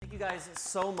guys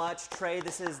so much. Trey,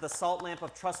 this is the salt lamp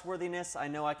of trustworthiness. I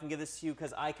know I can give this to you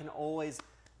because I can always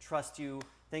trust you.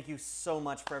 Thank you so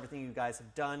much for everything you guys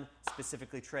have done,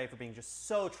 specifically Trey for being just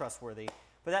so trustworthy.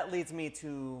 But that leads me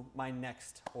to my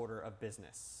next order of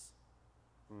business.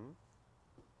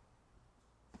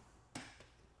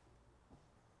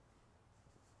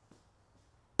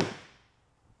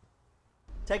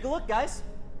 Take a look, guys.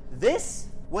 This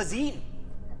was eaten.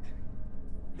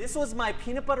 This was my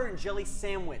peanut butter and jelly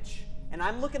sandwich. And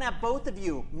I'm looking at both of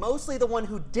you, mostly the one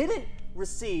who didn't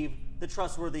receive the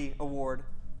Trustworthy Award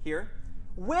here.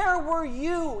 Where were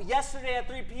you yesterday at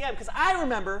 3 p.m.? Because I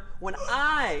remember when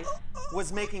I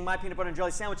was making my peanut butter and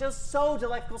jelly sandwich, it was so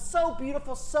delightful, so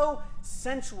beautiful, so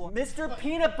sensual. Mr.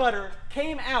 Peanut Butter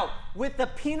came out with the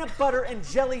peanut butter and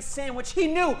jelly sandwich. He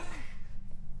knew.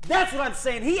 That's what I'm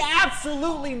saying. He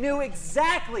absolutely knew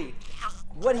exactly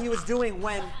what he was doing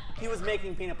when he was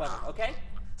making peanut butter, okay?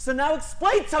 So now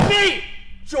explain to me,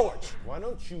 George. Why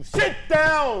don't you sit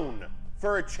down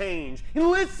for a change and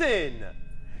listen?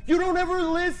 You don't ever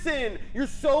listen. You're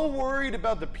so worried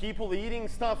about the people eating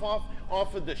stuff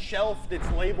off of the shelf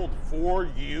that's labeled for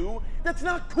you. That's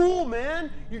not cool,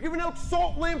 man. You're giving out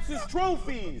salt lamps as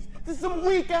trophies. This is some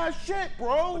weak ass shit,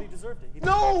 bro. But he deserved it.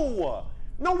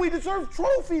 No, we deserve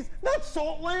trophies, not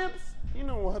salt lamps. You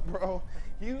know what, bro?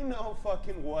 You know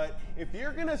fucking what? If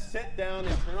you're gonna sit down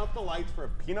and turn off the lights for a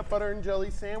peanut butter and jelly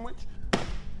sandwich,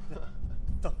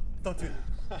 Don't do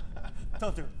that.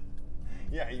 Don't do it.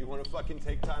 yeah, you wanna fucking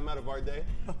take time out of our day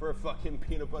for a fucking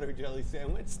peanut butter jelly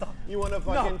sandwich? Stop. You wanna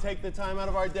fucking take the time out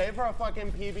of our day for a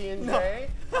fucking PB&J?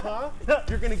 Huh?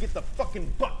 You're gonna get the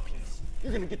fucking butt piece.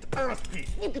 You're gonna get the ass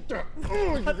piece. Look at that.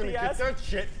 Oh, you're gonna get that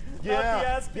shit.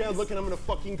 Yeah, yeah, look, and I'm gonna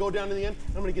fucking go down to the end,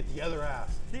 and I'm gonna get the other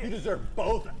ass. You deserve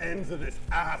both ends of this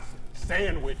ass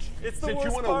sandwich. It's the Since worst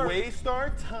you wanna part. waste our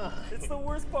time. It's the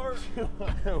worst part.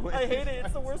 I hate it.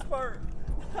 It's the worst part.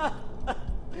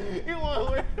 You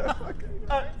wanna waste our fucking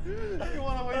time? You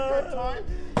wanna waste our time?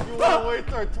 You wanna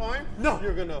waste our time? No.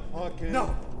 You're gonna fucking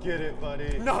get it,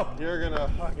 buddy. No. You're gonna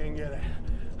fucking get it.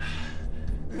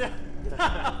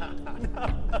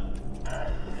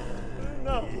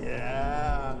 No.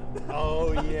 Yeah.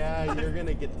 Oh yeah, you're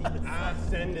gonna get the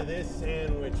ass end of this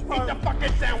sandwich. Eat the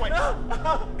fucking sandwich!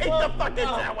 Eat the fucking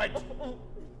sandwich!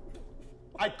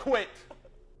 I quit.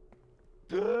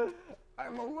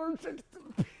 I'm allergic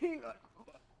to peanut.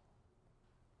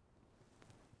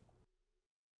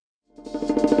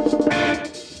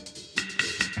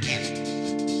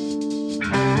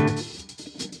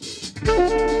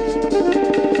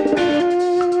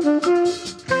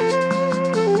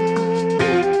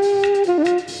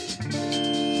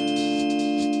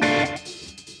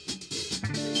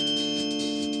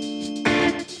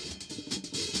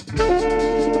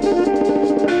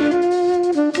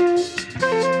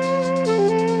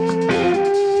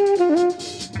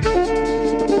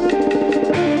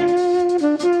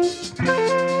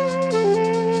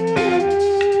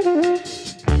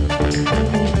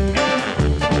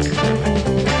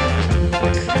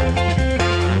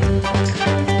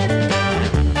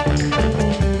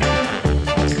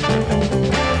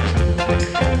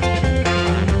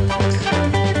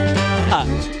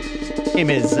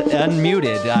 Is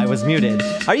unmuted. I was muted.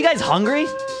 Are you guys hungry?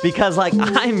 Because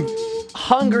I'm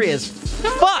hungry as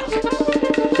fuck.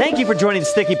 Thank you for joining the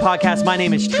Sticky Podcast. My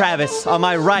name is Travis. On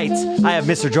my right, I have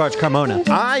Mr. George Carmona.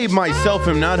 I myself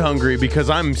am not hungry because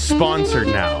I'm sponsored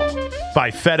now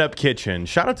by Fed Up Kitchen.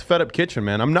 Shout out to Fed Up Kitchen,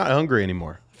 man. I'm not hungry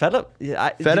anymore. Fed Up? Yeah,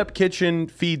 Fed Up Kitchen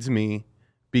feeds me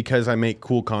because I make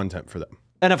cool content for them.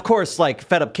 And of course,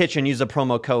 Fed Up Kitchen, use the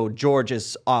promo code George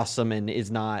is awesome and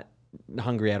is not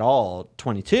hungry at all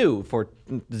 22 for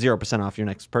 0% off your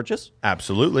next purchase.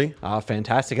 Absolutely.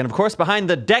 Fantastic. And of course, behind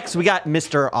the decks, we got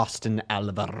Mr. Austin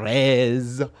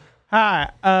Alvarez.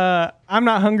 Hi. I'm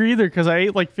not hungry either because I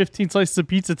ate 15 slices of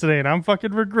pizza today and I'm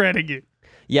fucking regretting it.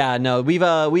 Yeah, no,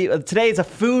 today is a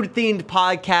food themed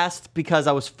podcast because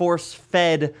I was force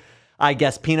fed, I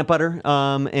guess, peanut butter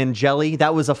and jelly.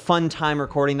 That was a fun time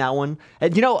recording that one.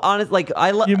 And honestly,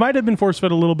 you might have been force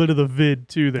fed a little bit of the vid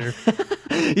too there.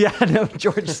 Yeah, no,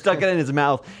 George stuck it in his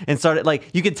mouth and started,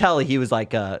 you could tell he was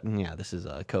yeah, this is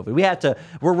COVID.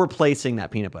 We're replacing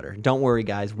that peanut butter. Don't worry,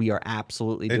 guys. We are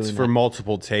absolutely doing that. It's for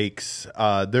multiple takes.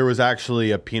 There was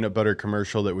actually a peanut butter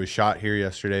commercial that was shot here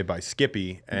yesterday by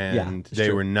Skippy, and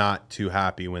they were not too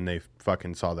happy when they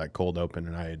fucking saw that cold open,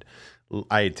 and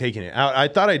I had taken it out. I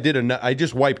thought I did I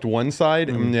just wiped one side,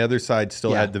 and the other side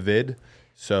still had the vid.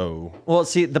 So, well,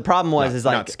 see, the problem was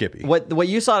not Skippy. What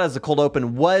you saw as the cold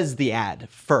open was the ad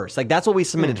first. That's what we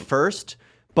submitted first.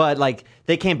 But like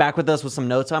they came back with us with some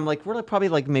notes. I'm like, we're like probably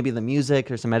like maybe the music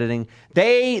or some editing.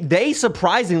 They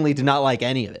surprisingly did not like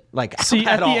any of it. Like See,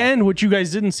 at the end, what you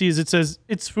guys didn't see is it says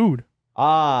it's food.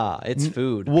 It's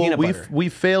food. Well, Peanut butter. we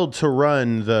failed to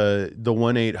run the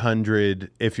 1-800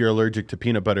 if you're allergic to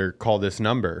peanut butter, call this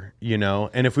number, you know?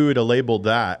 And if we would have labeled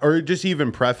that or just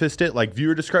even prefaced it like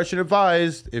viewer discretion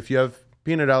advised if you have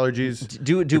peanut allergies,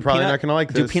 you're probably not going to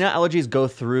like this. Do peanut allergies go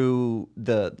through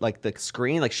the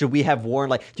screen? Like, should we have warned,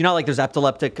 like, you know, like there's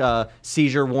epileptic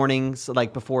seizure warnings,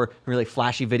 like before really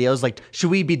flashy videos. Like,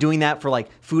 should we be doing that for like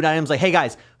food items? Like, hey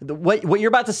guys, what you're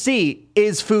about to see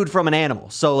is food from an animal.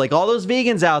 So like all those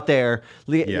vegans out there,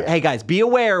 hey guys, be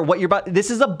aware what you're about. This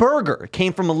is a burger. It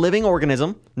came from a living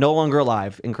organism, no longer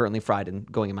alive and currently fried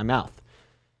and going in my mouth.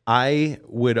 I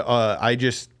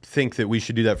just think that we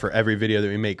should do that for every video that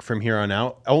we make from here on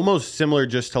out. Almost similar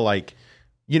just to like,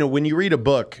 you know, when you read a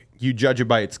book, you judge it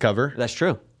by its cover. That's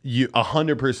true.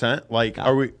 100%. Like,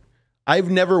 I've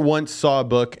never once saw a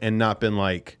book and not been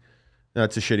like,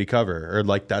 that's a shitty cover or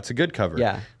like, that's a good cover.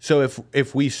 Yeah. So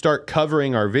if we start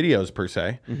covering our videos per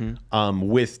se,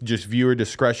 with just viewer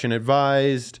discretion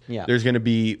advised, there's going to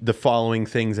be the following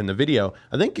things in the video.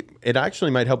 I think it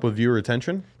actually might help with viewer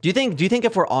retention. Do you think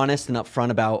if we're honest and upfront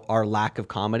about our lack of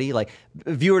comedy, like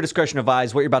viewer discretion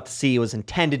advised, what you're about to see was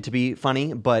intended to be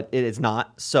funny, but it is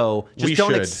not. So just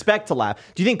don't expect to laugh.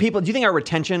 Do you think our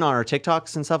retention on our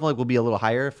TikToks and stuff like will be a little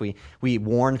higher if we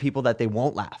warn people that they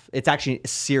won't laugh? It's actually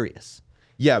serious.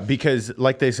 Yeah, because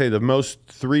like they say, the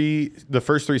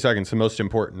first 3 seconds, the most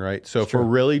important, right? So if we're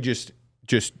really just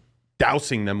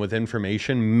dousing them with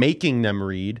information, making them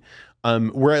read,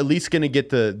 we're at least going to get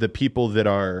the people that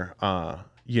are,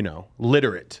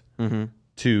 literate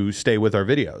to stay with our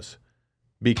videos.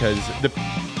 Because the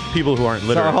people who aren't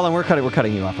literate. Sorry, hold on, we're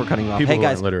cutting you off. Hey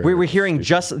guys, we're hearing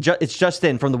it's just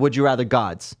in from the Would You Rather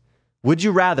gods. Would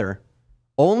you rather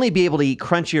only be able to eat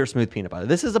crunchy or smooth peanut butter?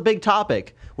 This is a big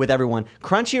topic with everyone.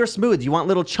 Crunchy or smooth? Do you want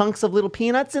little chunks of little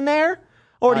peanuts in there?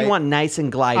 Or do you want nice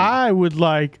and gliding? I would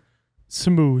like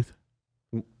smooth.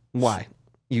 Why?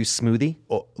 You smoothie?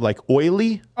 Like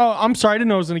oily? Oh, I'm sorry. I didn't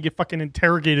know I was going to get fucking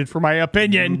interrogated for my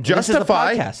opinion.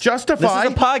 Justify. This is a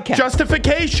podcast.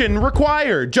 Justification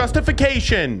required.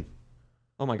 Justification.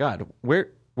 Oh my God.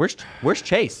 Where's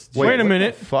Chase? Wait a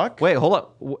minute. Fuck? Wait, hold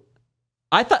up.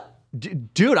 I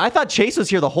thought Chase was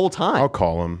here the whole time. I'll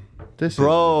call him. This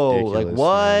Bro, is ridiculous, like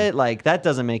what? man. Like that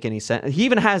doesn't make any sense. He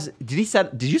even has. Did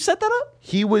you set that up?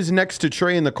 He was next to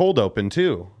Trey in the cold open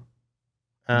too.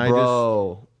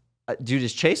 Bro, dude,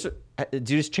 is Chase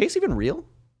even real?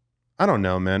 I don't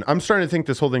know, man. I'm starting to think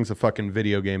this whole thing's a fucking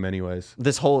video game, anyways.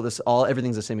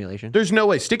 Everything's a simulation. There's no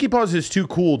way. Sticky Paws is too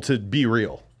cool to be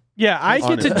real. Yeah, I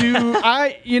get to do.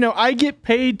 I get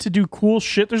paid to do cool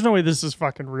shit. There's no way this is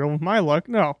fucking real. With my luck,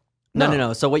 no.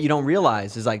 No. So what you don't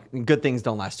realize is like good things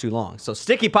don't last too long. So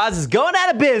Sticky Paws is going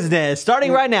out of business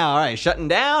starting right now. All right, shutting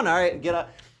down. All right, get up.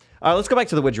 All right, let's go back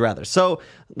to the Would You Rather. So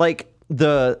like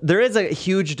there is a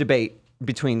huge debate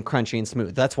between crunchy and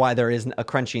smooth. That's why there is a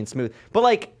crunchy and smooth. But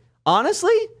like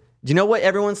honestly, do you know what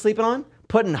everyone's sleeping on?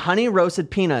 Putting honey roasted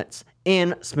peanuts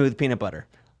in smooth peanut butter.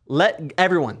 Let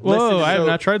everyone listen. Whoa, I have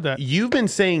not tried that. You've been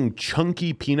saying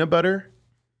chunky peanut butter,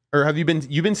 or you've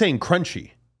been saying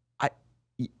crunchy?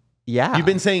 Yeah. You've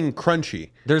been saying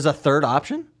crunchy. There's a third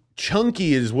option?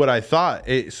 Chunky is what I thought.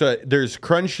 So there's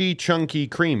crunchy, chunky,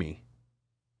 creamy.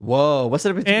 Whoa, what's the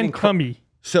difference and between cummy?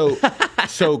 So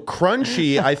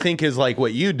crunchy, I think, is like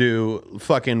what you do,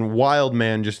 fucking wild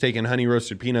man, just taking honey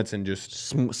roasted peanuts and just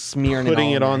smearing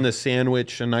putting it on the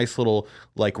sandwich, a nice little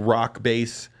like rock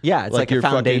base. Yeah, it's like a your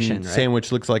foundation, fucking right?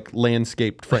 Sandwich looks like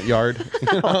landscaped front yard.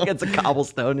 You know? Like it's a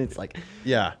cobblestone. It's like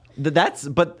That's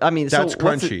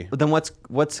crunchy.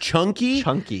 What's chunky?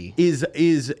 Chunky is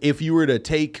if you were to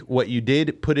take what you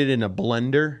did, put it in a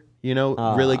blender, you know,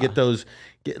 really get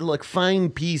like fine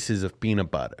pieces of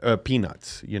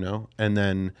peanuts, you know, and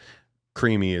then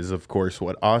creamy is of course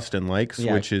what Austin likes,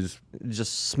 which is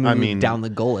just smooth down the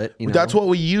gullet. You know? That's what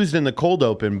we used in the cold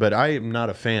open, but I am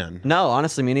not a fan. No,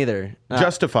 honestly, me neither.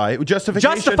 Justification.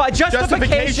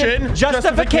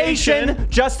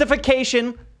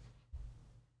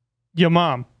 Your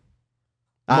mom.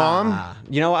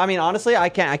 Honestly,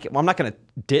 I'm not gonna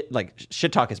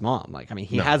shit talk his mom. Like, I mean,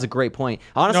 he has a great point.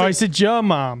 Honestly, No, I said your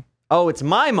mom. Oh, it's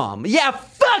my mom. Yeah,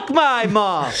 fuck my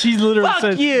mom. She literally fuck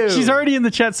said you. She's already in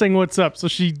the chat saying what's up. So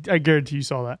I guarantee you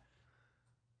saw that.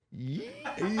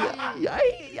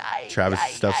 Travis'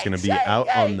 stuff's gonna be out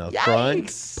on the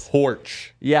front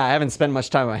porch. Yeah, I haven't spent much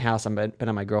time at my house. I've been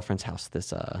at my girlfriend's house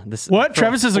this What?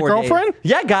 Travis has a girlfriend? Days.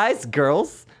 Yeah, guys,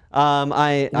 girls.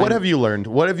 What have you learned?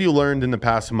 What have you learned in the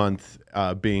past month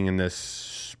being in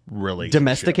this relationship?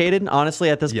 Domesticated, honestly,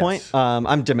 at this point.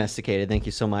 I'm domesticated. Thank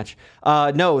you so much.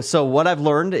 No, so what I've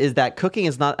learned is that cooking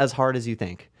is not as hard as you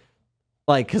think.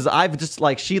 Like, because I've just,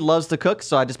 like, she loves to cook,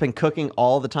 so I've just been cooking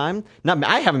all the time.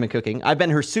 I haven't been cooking. I've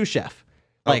been her sous chef.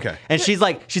 Like, okay. And she's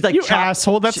like, you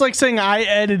asshole. That's like saying I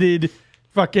edited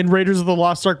fucking Raiders of the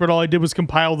Lost Ark, but all I did was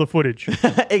compile the footage.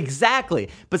 Exactly.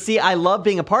 But see, I love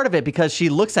being a part of it because she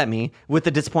looks at me with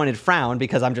a disappointed frown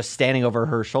because I'm just standing over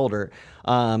her shoulder.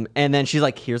 And then she's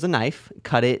like, here's a knife,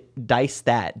 cut it, dice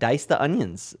the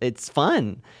onions. It's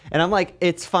fun. And I'm like,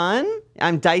 it's fun?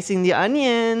 I'm dicing the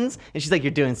onions. And she's like,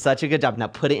 you're doing such a good job. Now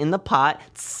put it in the pot.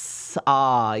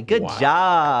 Good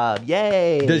job.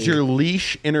 Yay. Does your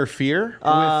leash interfere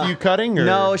with you cutting? Or?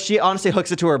 No, she honestly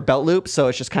hooks it to her belt loop, so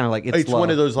it's just kind of like it's one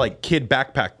of those like kid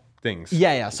backpack things.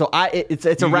 Yeah. So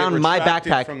it's around my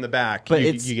backpack from the back, but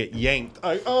you get yanked.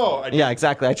 Yeah,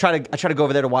 exactly. I try to go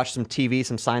over there to watch some TV,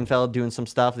 some Seinfeld, doing some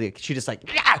stuff. She just like,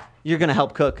 you're gonna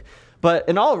help cook. But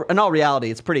in all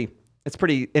reality, it's pretty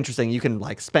interesting. You can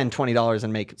like spend $20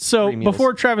 and make. So 3 meals.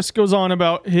 Before Travis goes on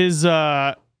about his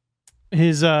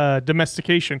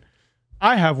domestication,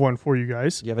 I have one for you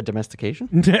guys. You have a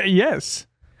domestication? Yes.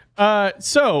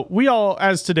 So we all,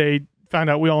 as today, found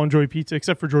out we all enjoy pizza,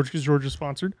 except for George, because George is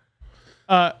sponsored.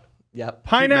 Yep.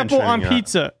 Pineapple on mentioning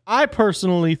pizza. I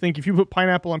personally think if you put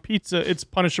pineapple on pizza, it's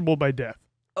punishable by death.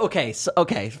 Okay.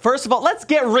 First of all, let's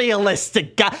get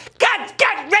realistic. Get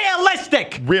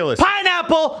realistic. Realistic.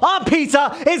 Pineapple on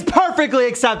pizza is perfectly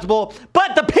acceptable,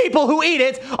 but the people who eat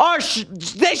it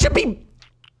they should be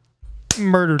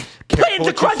murdered. Put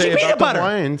into crunchy peanut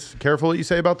butter. Careful what you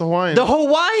say about the Hawaiians. The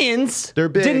Hawaiians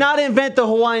did not invent the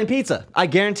Hawaiian pizza. I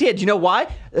guarantee it. Do you know why?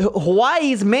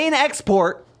 Hawaii's main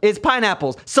export is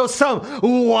pineapples. So some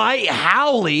white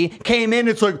howley came in.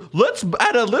 It's like, let's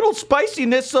add a little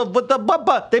spiciness of what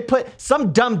the they put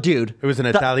some dumb dude. It was an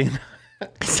Italian.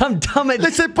 Some dumb.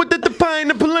 Let's put the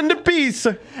pineapple on the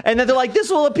pizza. And then they're like, this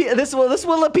will appeal to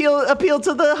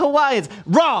the Hawaiians.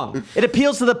 Wrong. It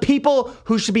appeals to the people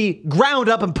who should be ground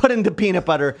up and put into peanut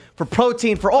butter for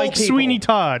protein for old people. Sweeney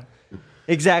Todd.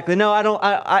 Exactly. No, I don't.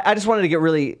 I just wanted to get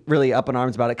really, really up in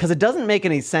arms about it because it doesn't make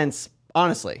any sense,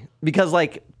 honestly. Because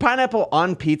like pineapple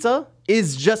on pizza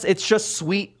is it's just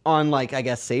sweet on like, I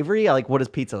guess, savory. Like, what is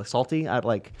pizza? Salty?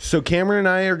 So Cameron and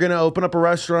I are gonna open up a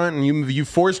restaurant, and you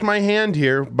forced my hand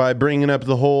here by bringing up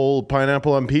the whole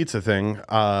pineapple on pizza thing.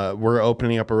 We're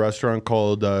opening up a restaurant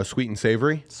called Sweet and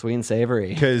Savory. Sweet and Savory.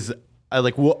 Because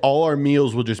all our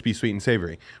meals will just be sweet and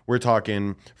savory. We're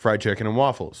talking fried chicken and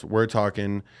waffles. We're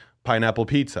talking pineapple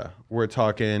pizza. We're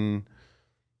talking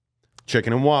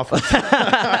chicken and waffles.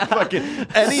 Fucking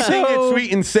anything that's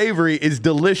sweet and savory is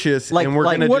delicious. And we're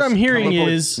gonna. What I'm hearing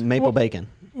is maple bacon.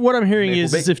 What I'm hearing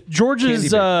is if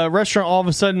George's restaurant all of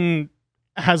a sudden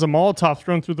has a Molotov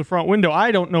thrown through the front window,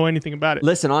 I don't know anything about it.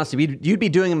 Listen, honestly, you'd be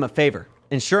doing him a favor.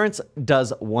 Insurance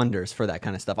does wonders for that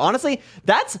kind of stuff. Honestly,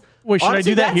 Wait, should I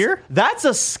do that here? That's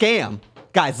a scam.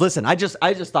 Guys, listen, I just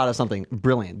thought of something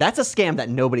brilliant. That's a scam that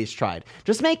nobody's tried.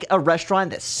 Just make a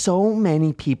restaurant that so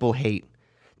many people hate.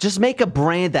 Just make a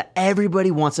brand that everybody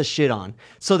wants to shit on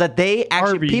so that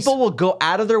people will go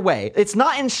out of their way. It's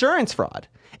not insurance fraud.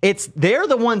 They're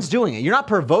the ones doing it. You're not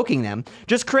provoking them.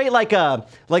 Just create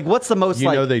what's the most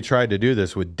they tried to do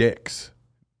this with Dick's.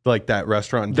 Like that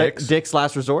restaurant Dick's. Dick's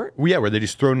Last Resort? Yeah, where they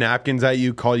just throw napkins at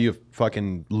you, call you a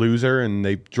fucking loser, and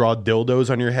they draw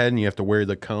dildos on your head and you have to wear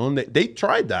the cone. They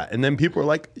tried that. And then people were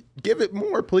like, give it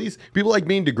more, please. People like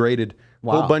being degraded.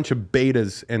 Wow. Whole bunch of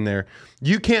betas in there.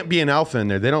 You can't be an alpha in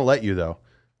there. They don't let you, though.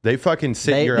 They fucking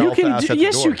sit your alpha ass at the door.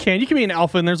 Yes, you can. You can be an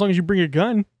alpha in there as long as you bring a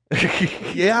gun.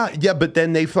 yeah, but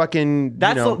then they fucking...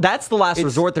 That's the Last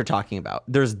Resort they're talking about.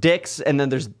 There's Dick's, and then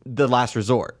there's the Last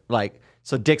Resort.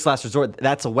 So Dick's Last Resort,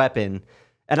 that's a weapon.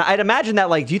 And I'd imagine that,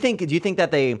 do you think that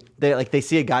they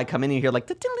see a guy come in and you hear, like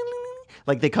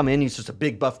they come in, he's just a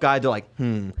big buff guy. They're like,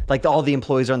 Like all the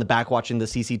employees are in the back watching the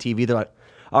CCTV. They're like,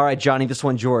 all right, Johnny, this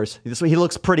one's yours. He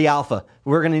looks pretty alpha.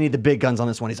 We're going to need the big guns on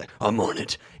this one. He's like, I'm on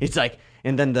it. It's like,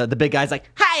 and then the big guy's like,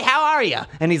 hi, how are you?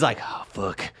 And he's like, oh,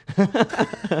 fuck.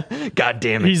 God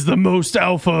damn it. He's the most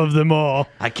alpha of them all.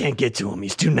 I can't get to him.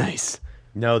 He's too nice.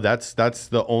 No, that's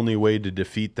the only way to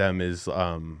defeat them is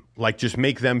just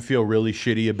make them feel really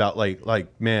shitty about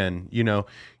man,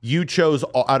 you chose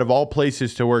out of all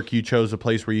places to work, you chose a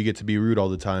place where you get to be rude all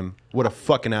the time. What a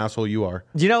fucking asshole you are.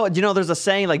 Do you know there's a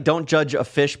saying don't judge a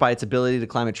fish by its ability to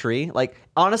climb a tree.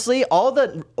 Honestly, all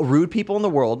the rude people in the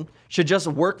world should just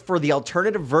work for the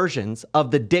alternative versions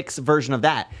of the Dick's version of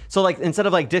that. So instead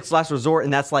of Dick's Last Resort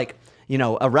and that's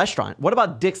a restaurant, what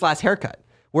about Dick's Last Haircut?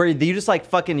 Where you just like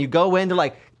fucking, you go in, they're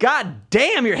like, God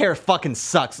damn, your hair fucking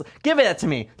sucks. Give it to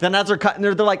me. Then as they're cutting,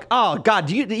 they're like, oh God,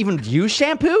 do you even use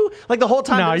shampoo? Like the whole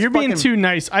time. No, you're being too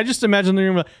nice. I just imagine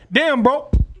they're like, damn, bro.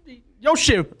 Yo,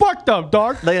 shit, fucked up,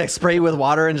 dog. They like spray you with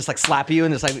water and just like slap you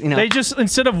and just like, you know. They just,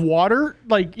 instead of water,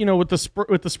 like, you know, with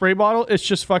the spray bottle, it's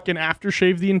just fucking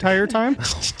aftershave the entire time.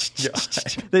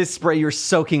 They spray you're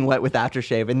soaking wet with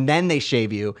aftershave and then they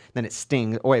shave you. Then it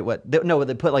stings. Oh, wait, what? No,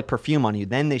 they put like perfume on you.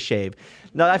 Then they shave.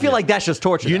 No, I feel like that's just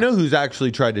torture. You know who's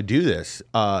actually tried to do this?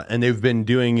 And they've been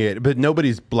doing it, but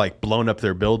nobody's like blown up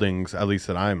their buildings, at least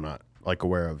that I'm not like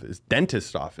aware of, is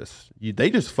dentist office.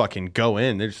 They just fucking go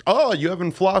in. They're just, oh, you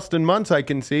haven't flossed in months, I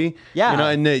can see. Yeah. You know,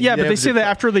 and but they say that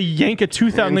after they yank a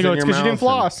tooth out and they go, it's because you didn't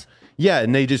floss.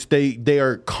 And they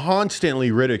are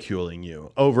constantly ridiculing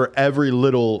you over every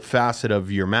little facet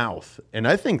of your mouth. And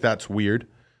I think that's weird.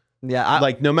 Yeah.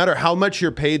 Like, no matter how much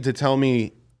you're paid to tell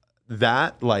me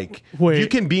that, like, you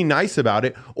can be nice about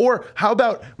it. Or how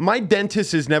about, my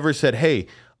dentist has never said, hey,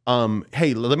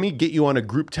 let me get you on a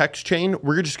group text chain.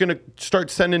 We're just going to start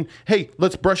sending, hey,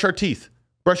 let's brush our teeth.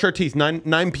 Brush our teeth,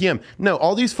 9 p.m. No,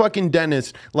 all these fucking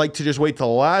dentists like to just wait till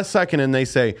the last second and they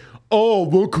say, oh,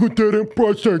 look who didn't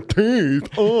brush their teeth.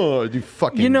 Oh, you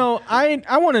fucking... You know, I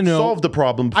want to know... Solve the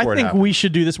problem before I think we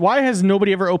should do this. Why has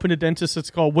nobody ever opened a dentist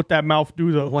that's called What That Mouth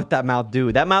Do, though? What That Mouth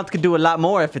Do. That mouth could do a lot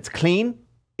more if it's clean,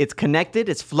 it's connected,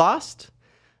 it's flossed.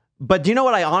 But do you know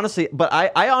what I honestly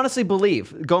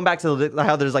believe, going back to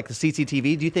how there's like the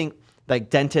CCTV, do you think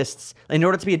like dentists, in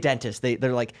order to be a dentist, they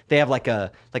have like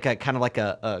a kind of like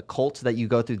a cult that you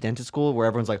go through dentist school where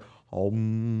everyone's like,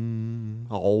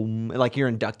 like you're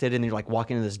inducted and you're like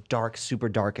walking in this dark, super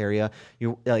dark area.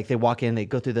 You like, they walk in, they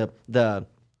go through the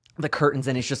curtains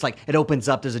and it's just like, it opens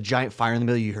up, there's a giant fire in the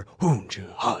middle, you hear,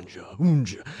 hoonja, hanja,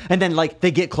 hoonja. And then like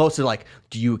they get closer, like,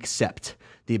 do you accept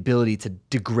the ability to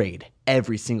degrade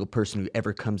every single person who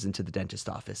ever comes into the dentist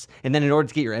office? And then in order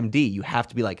to get your MD, you have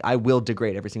to be like, I will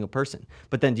degrade every single person.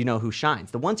 But then do you know who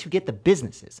shines? The ones who get the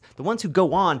businesses, the ones who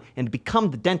go on and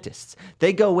become the dentists.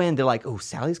 They go in, they're like, oh,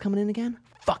 Sally's coming in again?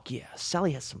 Fuck yeah,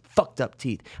 Sally has some fucked up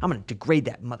teeth. I'm gonna degrade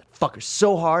that motherfucker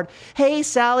so hard. Hey,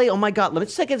 Sally, oh my God, let me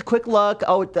just take a quick look.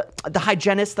 Oh, the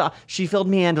hygienist, she filled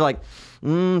me in. They're like,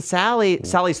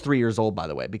 Sally's 3 years old, by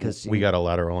the way, because we got a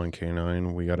lateral and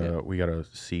canine. We got a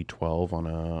C12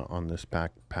 on this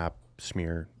pap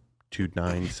smear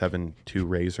 2972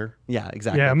 razor. Yeah,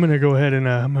 exactly. Yeah, I'm gonna go ahead and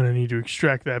I'm gonna need to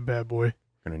extract that bad boy.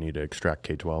 Gonna need to extract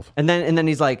K12. And then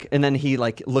he's like, and then he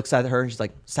like looks at her. He's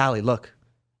like, Sally, look,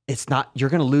 it's not. You're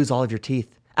gonna lose all of your teeth.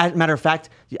 As a matter of fact,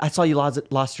 I saw you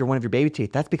lost one of your baby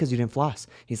teeth. That's because you didn't floss.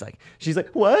 She's like,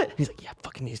 what? He's like, yeah,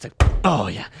 fucking. He's like, oh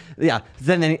yeah.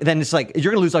 Then it's like,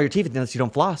 you're gonna lose all your teeth unless you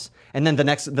don't floss. And then the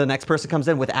next person comes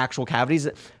in with actual cavities.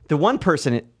 The one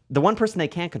person they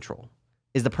can't control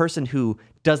is the person who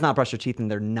does not brush their teeth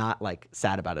and they're not like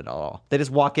sad about it at all. They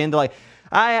just walk in, they're like,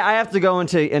 I have to go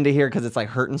into here because it's like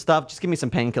hurting stuff. Just give me some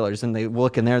painkillers. And they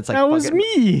look in there. It's like, that was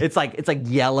me. It's like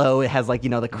yellow. It has like, you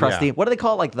know, the crusty. Yeah. What do they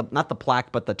call it? Like not the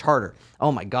plaque, but the tartar.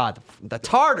 Oh my God, the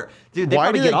tartar, dude. They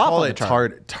Why do they call it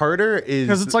tartar? Tartar is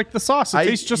because it's like the sauce. It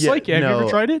tastes just like it. Have you ever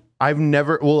tried it? I've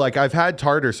never. Well, like I've had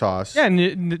tartar sauce. Yeah,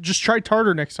 and just try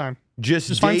tartar next time.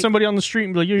 Just find somebody on the street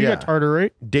and be like, yo, you got tartar,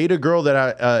 right? Date a girl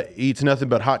that eats nothing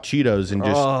but hot Cheetos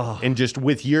and just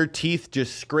with your teeth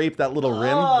just scrape that little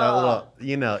rim, that little,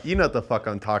 you know what the fuck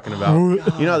I'm talking about.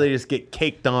 You know, they just get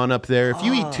caked on up there. If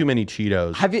you eat too many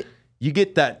Cheetos, you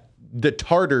get the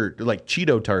tartar, like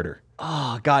Cheeto tartar.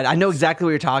 Oh God, I know exactly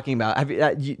what you're talking about. Have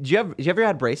you ever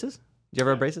had braces? Did you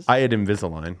ever have braces? I had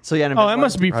Invisalign. So yeah, that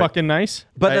must be fucking nice.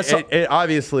 But it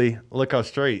obviously, look how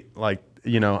straight. Like,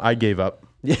 you know, I gave up.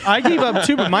 I gave up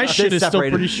too, but my shit is still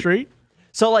pretty straight.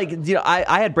 So like, you know,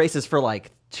 I had braces for like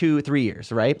 2-3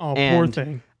 years, right? Oh, poor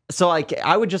thing. So like,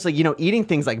 I would just like, you know, eating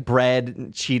things like bread,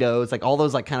 Cheetos, like all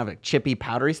those like kind of like chippy,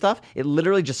 powdery stuff. It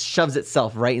literally just shoves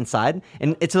itself right inside,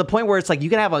 and it's to the point where it's like you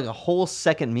can have like a whole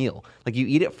second meal. Like you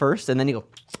eat it first, and then you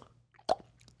go.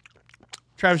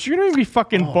 Travis, you're gonna be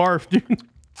fucking barf, dude.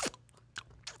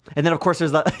 And then of course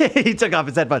there's that. He took off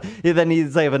his headphones. Then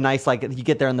he's like a nice like you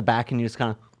get there in the back, and you just kind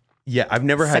of. Yeah, I've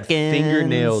never had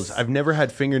fingernails. I've never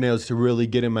had fingernails to really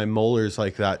get in my molars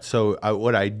like that. So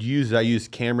what I use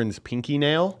Cameron's pinky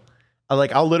nail.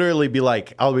 I'll literally be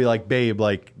like, babe,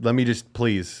 like, let me just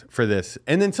please for this.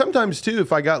 And then sometimes too,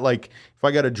 if I got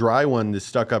a dry one that's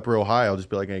stuck up real high, I'll just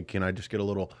be like, hey, can I just get a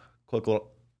little quick little?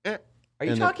 Are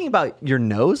you talking about your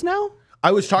nose now?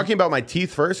 I was talking about my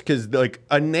teeth first because like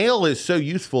a nail is so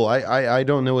useful. I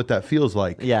don't know what that feels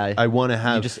like. Yeah, I want to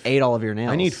have. You just ate all of your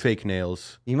nails. I need fake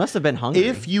nails. You must have been hungry.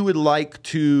 If you would like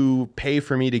to pay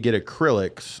for me to get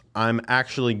acrylics, I'm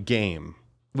actually game.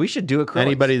 We should do acrylics.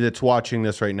 Anybody that's watching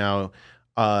this right now,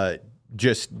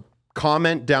 just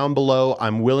comment down below.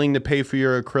 I'm willing to pay for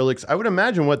your acrylics. I would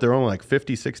imagine they're only like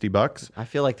 $50-$60. I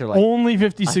feel like they're like only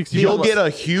 50, 60. You'll get a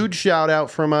huge shout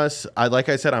out from us. Like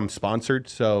I said, I'm sponsored,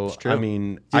 so I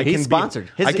mean, dude, he's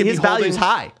sponsored. His value's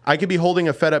high. I could be holding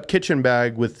a fed up kitchen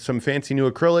bag with some fancy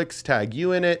new acrylics. Tag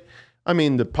you in it. I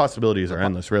mean, the possibilities are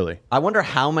endless, really. I wonder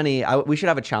how many. We should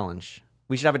have a challenge.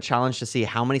 We should have a challenge to see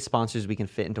how many sponsors we can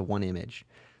fit into one image.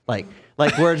 Like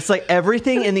where it's like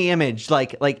everything in the image,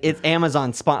 like it's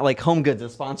Amazon like Home Goods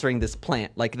is sponsoring this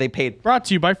plant. Like they paid. Brought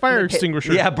to you by Fire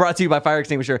Extinguisher. Yeah, brought to you by Fire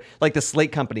Extinguisher. Like the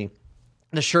Slate Company.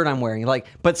 The shirt I'm wearing,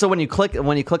 but so when you click on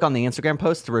the Instagram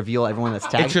post to reveal everyone that's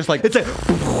tagged, it's just like it's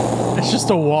just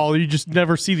a wall. You just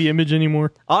never see the image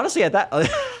anymore. Honestly, at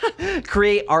that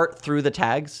create art through the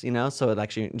tags, so it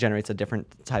actually generates a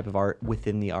different type of art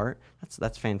within the art.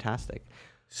 That's fantastic.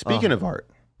 Speaking of art,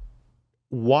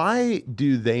 why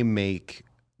do they make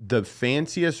the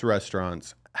fanciest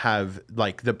restaurants have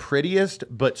like the prettiest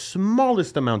but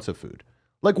smallest amounts of food?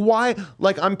 Like why?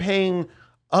 Like I'm paying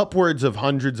upwards of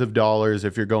hundreds of dollars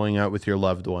if you're going out with your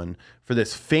loved one for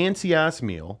this fancy ass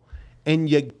meal, and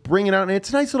you bring it out and it's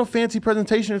a nice little fancy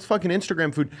presentation. It's fucking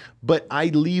Instagram food, but I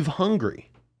leave hungry.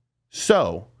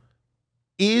 So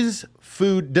does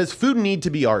food need to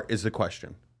be art is the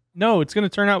question. No, it's going to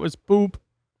turn out as poop.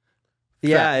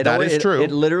 Yeah, that is true.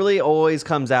 It literally always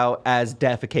comes out as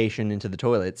defecation into the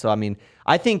toilet. So, I mean,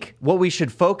 I think what we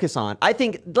should focus on,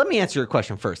 let me answer your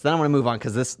question first. Then I want to move on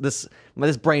because this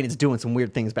brain is doing some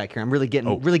weird things back here. I'm really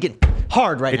getting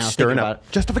hard right now. It's stirring up.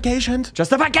 Justification.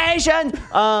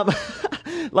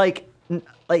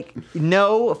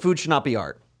 No, food should not be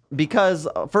art. Because,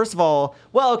 first of all,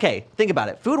 think about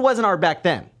it. Food wasn't art back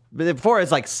then. Before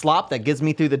it's like slop that gets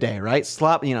me through the day, right?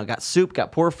 Slop, got soup,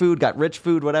 got poor food, got rich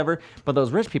food, whatever. But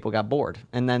those rich people got bored.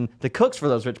 And then the cooks for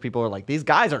those rich people are like, these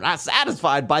guys are not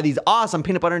satisfied by these awesome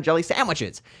peanut butter and jelly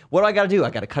sandwiches. What do I got to do?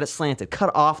 I got to cut it slanted,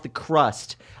 cut off the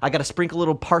crust. I got to sprinkle a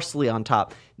little parsley on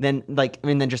top. Then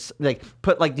just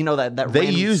put that They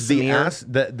used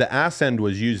the ass end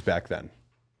was used back then,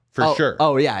 for sure.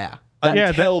 Oh yeah.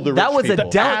 Until the rich that was people.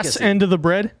 a delicacy. Ass end of the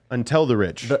bread. Until the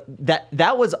rich.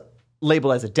 That was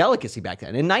labeled as a delicacy back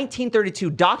then. In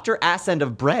 1932, Dr. Ass End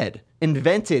of Bread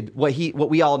invented what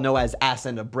we all know as ass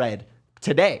end of bread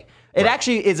today. It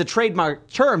actually is a trademark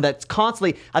term that's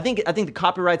constantly. I think the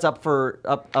copyright's up for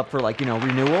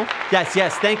renewal.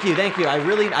 Yes. Thank you.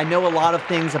 I know a lot of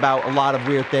things about a lot of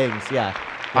weird things. Yeah.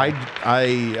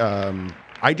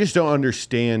 I just don't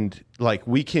understand. Like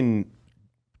we can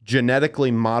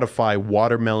genetically modify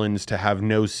watermelons to have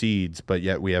no seeds, but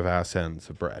yet we have ass ends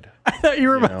of bread. I thought you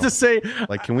were about to say,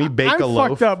 like, can we bake a loaf? I'm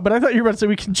fucked up, but I thought you were about to say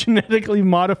we can genetically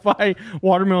modify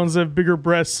watermelons that have bigger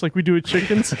breasts like we do with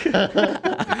chickens.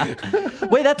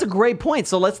 Wait, that's a great point.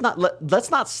 So let's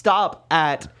not stop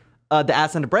at the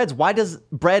ass end of breads. Why does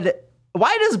bread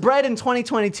in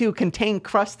 2022 contain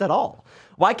crust at all?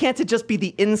 Why can't it just be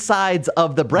the insides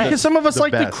of the bread? Because some of us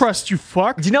like the crust, you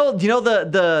fuck. Do you know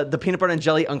the peanut butter and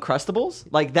jelly Uncrustables?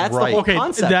 Like that's the whole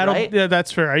concept, right? Yeah,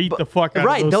 that's fair. I eat the fuck out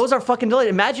of those. Those are fucking delicious.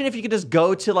 Imagine if you could just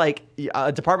go to like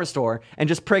a department store and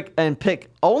just pick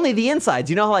only the insides.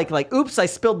 You know how like oops, I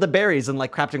spilled the berries in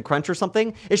like Captain Crunch or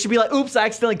something? It should be like oops, I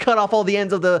accidentally cut off all the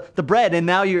ends of the bread and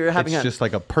now you're having just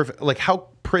like a perfect, like how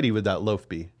pretty would that loaf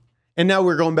be? And now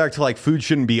we're going back to like food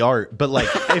shouldn't be art, but like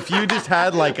if you just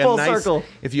had like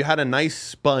if you had a nice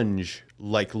sponge,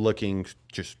 like looking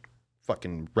just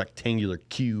fucking rectangular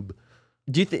cube,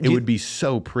 it would be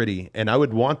so pretty, and I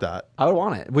would want that. I would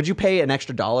want it. Would you pay an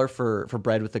extra $1 for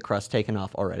bread with the crust taken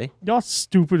off already? Y'all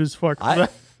stupid as fuck. I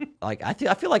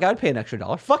feel like I'd pay an extra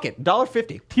 $1. Fuck it,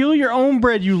 $1.50. Peel your own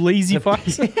bread, you lazy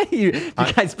fucks. you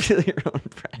guys peel your own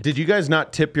bread. Did you guys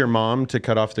not tip your mom to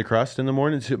cut off the crust in the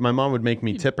morning? My mom would make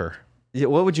me tip her. Yeah,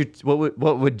 what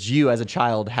would you as a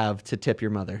child have to tip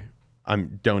your mother?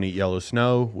 Don't eat yellow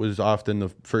snow was often the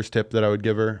first tip that I would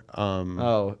give her.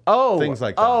 Things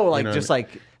like that. Oh, like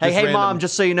hey mom,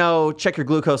 just so you know, check your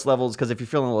glucose levels because if you're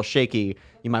feeling a little shaky,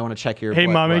 you might want to check your. Hey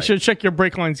mom, you should check your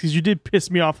brake lines because you did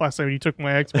piss me off last time when you took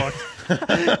my Xbox.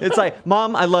 It's like,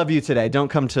 Mom, I love you today. Don't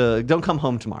come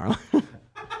home tomorrow.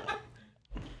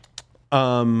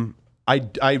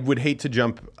 I would hate to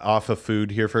jump off of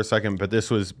food here for a second, but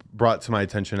this was brought to my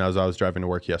attention as I was driving to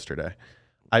work yesterday.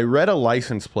 I read a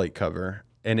license plate cover,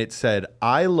 and it said,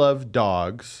 "I love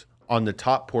dogs" on the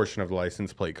top portion of the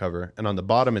license plate cover, and on the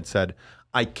bottom it said,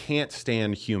 "I can't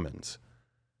stand humans."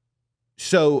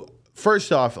 So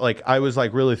first off, like I was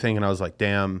like really thinking, I was like,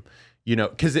 damn,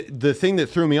 because the thing that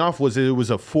threw me off was it was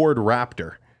a Ford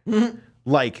Raptor. Mm-hmm.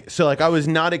 I was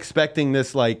not expecting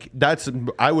this.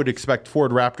 I would expect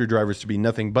Ford Raptor drivers to be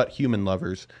nothing but human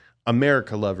lovers,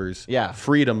 America lovers,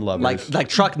 freedom lovers, like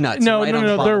truck nuts. No,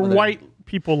 right they're white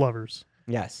people lovers.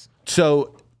 Yes.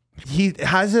 So he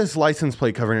has this license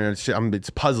plate covering it. It's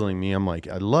puzzling me. I'm like,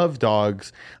 I love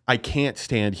dogs. I can't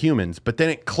stand humans. But then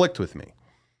it clicked with me.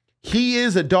 He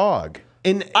is a dog.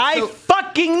 And I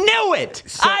fucking knew it.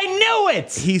 I knew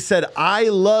it. He said, I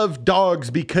love dogs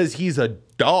because he's a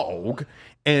dog.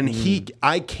 And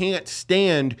I can't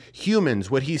stand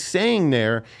humans. What he's saying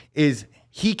there is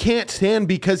he can't stand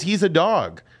because he's a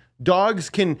dog. Dogs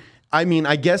can... I mean,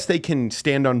 I guess they can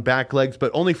stand on back legs,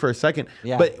 but only for a second.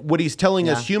 Yeah. But what he's telling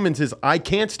us humans is, I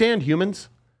can't stand humans.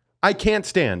 I can't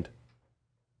stand.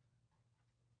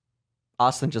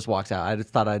 Austin just walks out. I just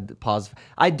thought I'd pause.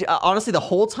 Honestly, the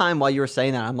whole time while you were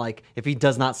saying that, I'm like, if he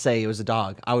does not say it was a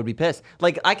dog, I would be pissed.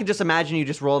 Like, I could just imagine you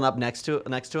just rolling up next to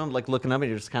him, like looking up, and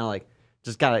you're just kind of like,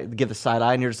 just gotta give the side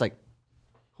eye, and you're just like,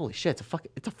 holy shit,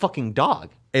 it's a fucking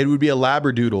dog. It would be a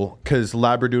Labradoodle, because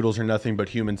Labradoodles are nothing but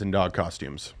humans in dog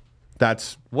costumes.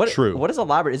 That's true. What is a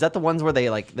Labrador? Is that the ones where they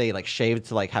shave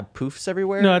to have poofs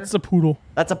everywhere? No, that's a poodle.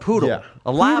 That's a poodle. Yeah.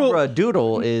 A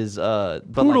Labradoodle is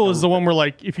poodle is the one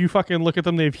where if you fucking look at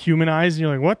them, they have human eyes, and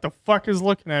you're like, what the fuck is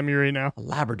looking at me right now? A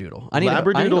Labradoodle. I need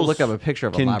to look up a picture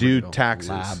of a Labradoodle. Can do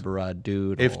taxes.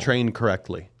 Labradoodle. If trained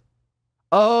correctly.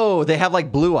 Oh, they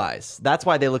have blue eyes. That's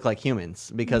why they look like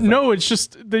humans. Because no, it's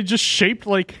just they just shaped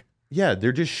like. Yeah,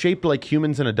 they're just shaped like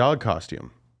humans in a dog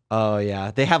costume. Oh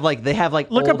yeah, they have look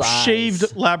old up eyes. Shaved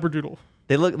Labradoodle.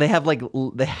 They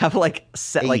have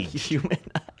set human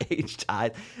aged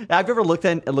eyes. Have you ever looked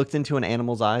into an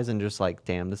animal's eyes and just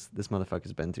damn, this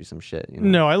motherfucker's been through some shit? You know?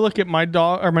 No, I look at my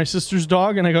dog or my sister's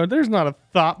dog and I go, there's not a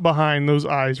thought behind those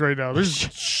eyes right now. There's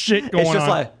shit going on. It's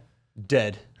just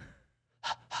dead.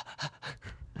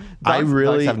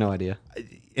 Dogs have no idea.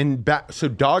 So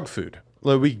dog food.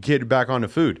 We get back onto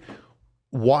food.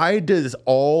 Why does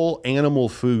all animal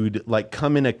food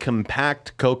come in a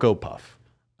compact Cocoa Puff?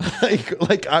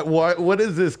 What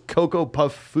is this Cocoa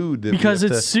Puff food? Because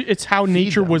it's how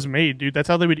nature was made, dude. That's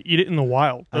how they would eat it in the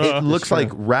wild. It looks like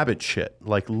rabbit shit,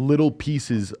 like little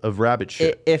pieces of rabbit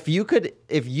shit. If you could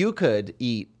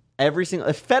eat every single,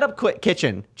 if Fed Up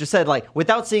Kitchen just said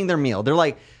without seeing their meal, they're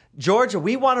like, Georgia,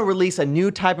 we want to release a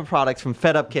new type of product from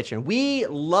Fed Up Kitchen. We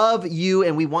love you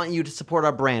and we want you to support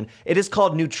our brand. It is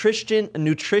called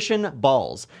nutrition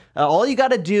balls. All you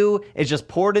got to do is just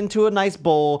pour it into a nice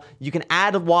bowl. You can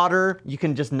add water. You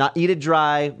can just not eat it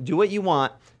dry. Do what you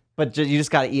want, but you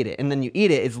just got to eat it. And then you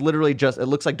eat it. It's literally it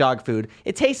looks like dog food.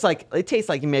 It tastes like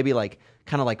maybe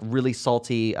kind of really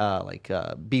salty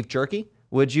beef jerky.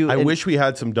 Would you? I wish we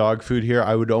had some dog food here.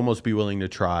 I would almost be willing to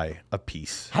try a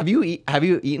piece. Have you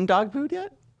eaten dog food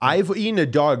yet? I've eaten a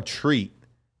dog treat,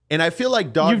 and I feel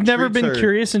like dog. You've never been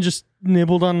curious and just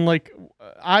nibbled on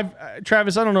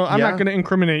Travis. I don't know. I'm not going to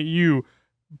incriminate you,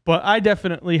 but I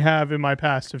definitely have in my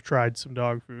past have tried some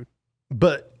dog food.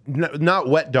 But not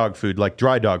wet dog food, like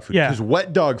dry dog food. Yeah. Because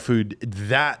wet dog food,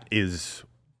 that is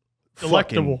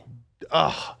delectable.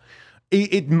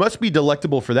 It must be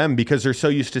delectable for them because they're so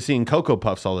used to seeing Cocoa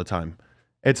Puffs all the time.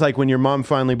 It's like when your mom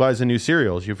finally buys a new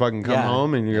cereals. You fucking come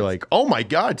home and you're like, oh my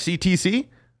God, CTC?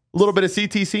 A little bit of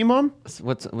CTC, Mom?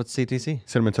 What's CTC?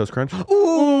 Cinnamon Toast Crunch.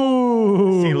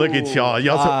 Ooh. See, look at y'all.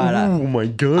 Y'all say, oh my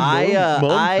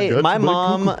God. My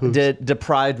mom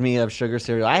deprived me of sugar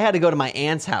cereal. I had to go to my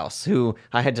aunt's house, who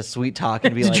I had to sweet talk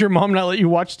and be Did your mom not let you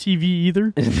watch TV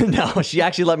either? No, she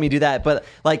actually let me do that. But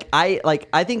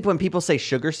I think when people say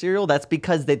sugar cereal, that's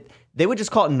because they would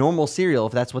just call it normal cereal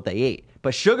if that's what they ate.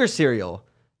 But sugar cereal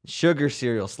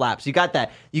slaps. You got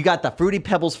the Fruity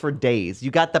Pebbles for days. You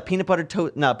got the peanut butter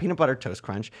toast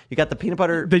crunch. You got the peanut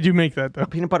butter. They do make that though.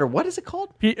 Peanut butter. What is it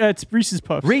called? It's Reese's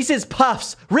Puffs. Reese's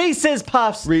Puffs.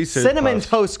 Cinnamon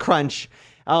Toast Crunch.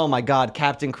 Oh my God,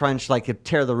 Captain Crunch could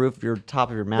tear the roof of your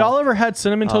top of your mouth. Y'all ever had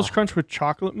Cinnamon Toast Crunch with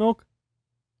chocolate milk?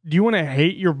 Do you want to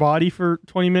hate your body for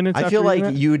 20 minutes? I feel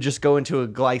like you would just go into a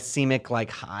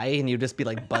glycemic high and you'd just be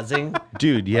buzzing.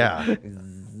 Dude, yeah.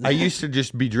 I used to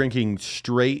just be drinking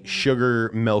straight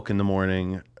sugar milk in the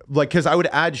morning. Because I would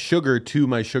add sugar to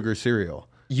my sugar cereal.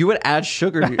 You would add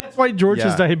sugar. That's why George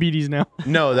has diabetes now.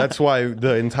 No, that's why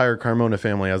the entire Carmona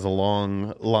family has a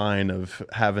long line of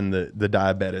having the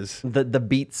diabetes. The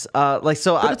beets. But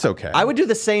it's okay. I would do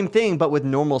the same thing, but with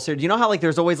normal cereal. You know how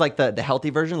there's always the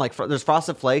healthy version? There's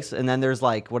Frosted Flakes, and then there's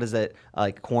what is it?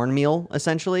 Cornmeal,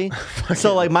 essentially.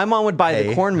 So my mom would buy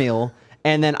the cornmeal.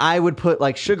 And then I would put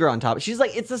like sugar on top. She's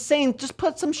like, it's the same. Just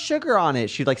put some sugar on it.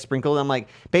 She'd like sprinkle. I'm like,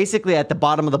 basically at the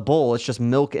bottom of the bowl, it's just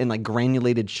milk and like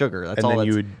granulated sugar. That's all.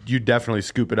 And then you definitely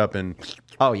scoop it up and.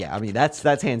 Oh yeah, I mean that's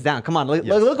hands down. Come on, look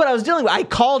what I was dealing with. I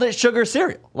called it sugar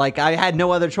cereal. Like I had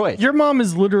no other choice. Your mom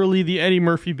is literally the Eddie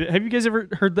Murphy bit. Have you guys ever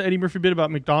heard the Eddie Murphy bit about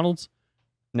McDonald's?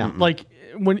 No. Like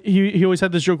when he always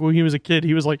had this joke when he was a kid.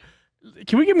 He was like,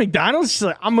 "Can we get McDonald's?" She's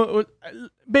like,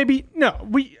 "Baby, no.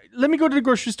 Let me go to the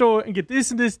grocery store and get this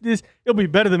and this. It'll be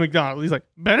better than McDonald's." He's like,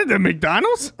 "Better than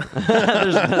McDonald's?"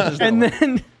 and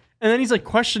then he's like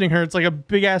questioning her. It's like a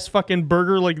big ass fucking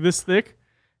burger like this thick.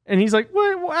 And he's like,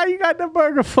 why you got the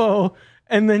burger for?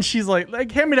 And then she's like,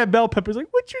 hand me that bell pepper. He's like,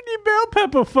 what you need bell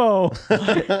pepper for?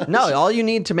 No, all you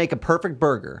need to make a perfect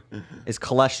burger is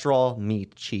cholesterol,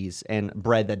 meat, cheese, and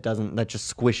bread that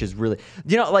just squishes really.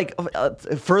 You know, like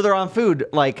further on food,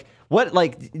 like what,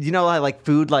 like, you know, like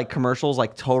food, like commercials,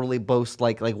 like totally boast,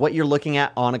 like what you're looking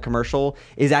at on a commercial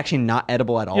is actually not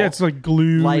edible at all. Yeah, it's like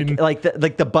glue. Like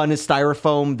the bun is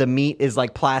styrofoam, the meat is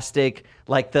like plastic.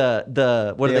 Like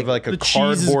the what they are have they? like a The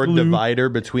cheese is cardboard glue. divider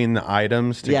between the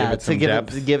items to give it some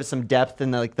depth. To give it some depth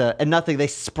and and nothing. They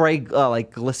spray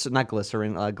like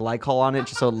glycol on it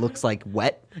just so it looks like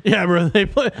wet. Yeah, bro.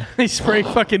 They spray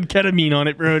fucking ketamine on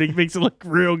it, bro. And it makes it look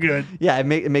real good. Yeah, it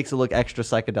makes it look extra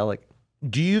psychedelic.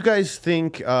 Do you guys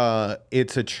think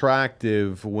it's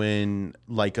attractive when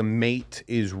like a mate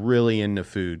is really into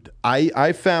food?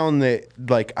 I found that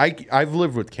like I've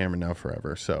lived with Cameron now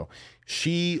forever, so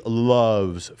she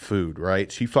loves food, right?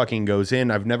 She fucking goes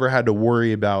in. I've never had to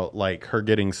worry about like her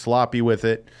getting sloppy with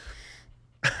it.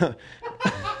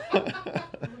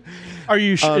 Are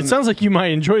you? It sounds like you might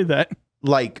enjoy that.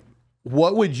 Like,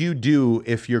 what would you do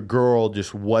if your girl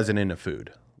just wasn't into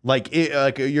food? Like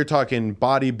you're talking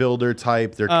bodybuilder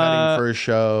type, they're cutting for a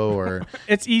show, or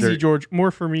It's easy, George.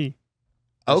 More for me.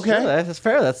 okay, Sure, that's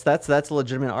fair. That's a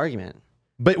legitimate argument.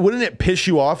 but wouldn't it piss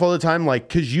you off all the time? Like,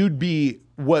 because you'd be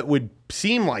what would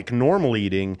seem like normal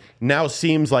eating now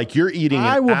seems like you're eating an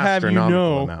I will have you astronomical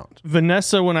know, amount.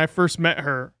 Vanessa, when I first met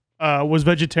her, was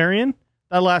vegetarian.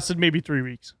 That lasted maybe 3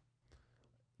 weeks.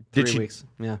 Did 3 she? weeks.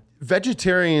 Yeah.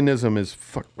 Vegetarianism is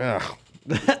fuck.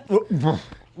 Gives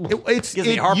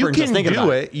me heartburn you just can thinking do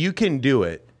about it. You can do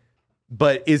it.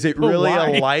 But is it really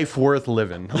why? a life worth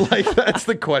living? Like, that's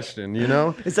the question, you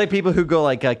know? It's like people who go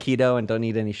like keto and don't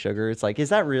eat any sugar. It's like, is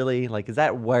that really like, is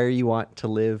that where you want to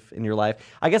live in your life?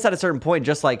 I guess at a certain point,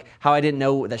 just like how I didn't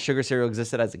know that sugar cereal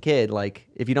existed as a kid. Like,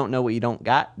 if you don't know what you don't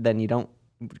got, then you don't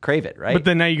crave it, right? But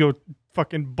then now you go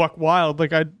fucking buck wild.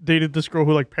 Like I dated this girl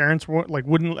who like parents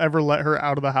wouldn't ever let her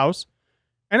out of the house.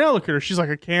 And now look at her. She's like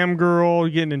a cam girl,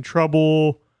 getting in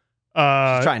trouble.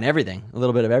 She's trying everything, a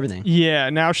little bit of everything. Yeah,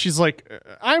 now she's like,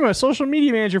 I'm a social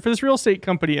media manager for this real estate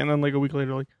company. And then like a week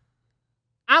later, like,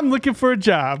 I'm looking for a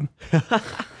job.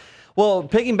 Well,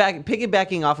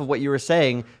 piggybacking off of what you were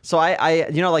saying, so I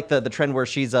you know, like the trend where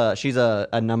she's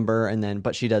a number and then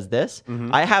but she does this.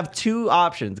 Mm-hmm. I have two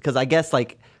options because I guess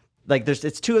like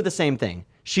it's two of the same thing.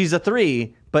 She's a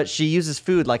 3, but she uses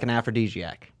food like an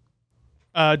aphrodisiac.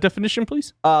 Definition,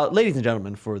 please. Ladies and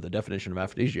gentlemen, for the definition of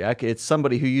aphrodisiac, it's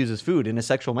somebody who uses food in a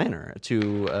sexual manner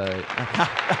to.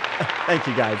 Thank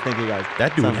you guys.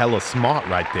 That dude hella smart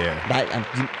right there.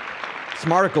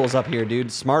 Smarticles up here, dude.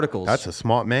 Smarticles. That's a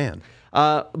smart man.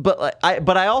 But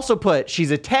I also put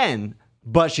she's a 10,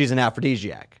 but she's an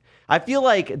aphrodisiac. I feel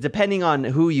like depending on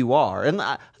who you are, and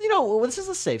you know, this is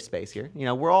a safe space here. You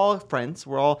know, we're all friends.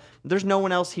 There's no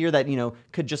one else here that, you know,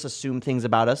 could just assume things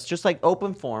about us. Just like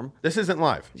open form. This isn't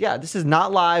live. Yeah, this is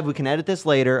not live. We can edit this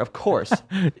later, of course.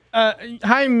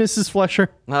 Hi, Mrs. Fletcher.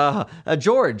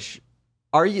 George,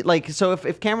 are you like, so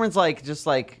if Cameron's like just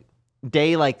like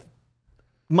day like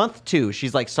month 2,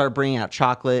 she's like started bringing out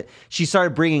chocolate. She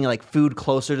started bringing like food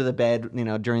closer to the bed, you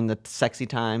know, during the sexy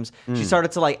times. She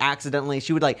started to like accidentally,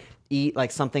 she would like eat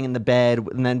like something in the bed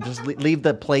and then just leave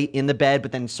the plate in the bed,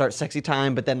 but then start sexy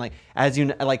time. But then like, as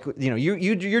you like, you know,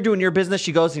 you're doing your business.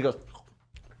 She goes and goes,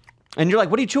 and you're like,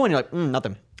 what are you chewing? You're like,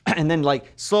 nothing. And then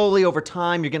like slowly over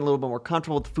time, you're getting a little bit more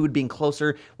comfortable with the food being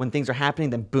closer when things are happening.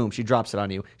 Then boom, she drops it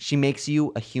on you. She makes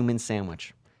you a human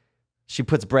sandwich. She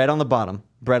puts bread on the bottom,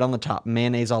 bread on the top,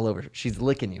 mayonnaise all over. She's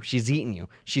licking you. She's eating you.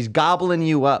 She's gobbling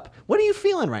you up. What are you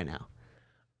feeling right now?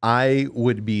 I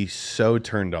would be so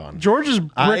turned on. George is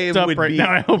bricked up right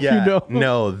now. I hope you know.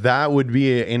 No, that would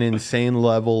be an insane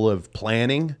level of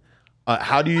planning.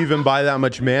 How do you even buy that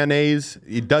much mayonnaise?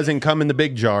 It doesn't come in the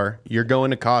big jar. You're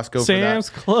going to Costco Sam's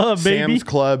for that. Club, baby. Sam's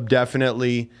Club,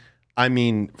 definitely. I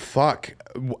mean, fuck.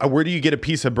 Where do you get a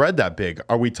piece of bread that big?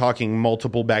 Are we talking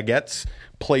multiple baguettes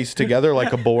placed together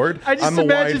like a board? I just I'm a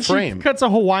imagine wide she frame. cuts a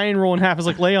Hawaiian roll in half. It's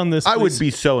like, lay on this. I would please.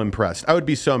 be so impressed.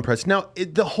 Now,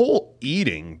 the whole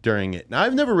eating during it. Now,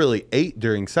 I've never really ate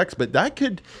during sex, but that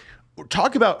could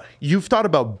talk about. You've thought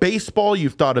about baseball.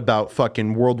 You've thought about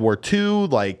fucking World War II.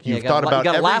 Like you've thought about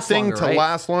everything to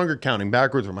last longer, counting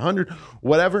backwards from 100,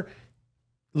 whatever.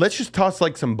 Let's just toss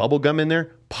like some bubble gum in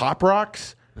there. Pop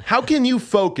rocks. How can you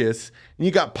focus and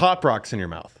you got Pop Rocks in your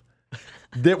mouth?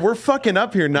 That we're fucking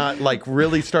up here, not like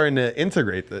really starting to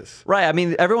integrate this. Right. I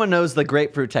mean, everyone knows the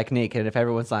grapefruit technique, and if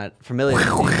everyone's not familiar with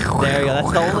it, there you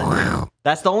go.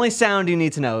 That's the only sound you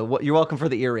need to know. You're welcome for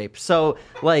the ear rape. So,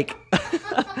 like,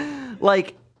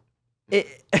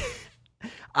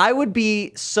 I would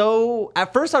be so.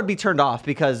 At first, I would be turned off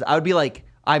because I would be like,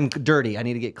 I'm dirty. I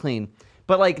need to get clean.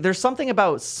 But like, there's something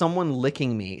about someone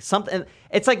licking me. Something.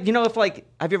 It's like, you know, if like,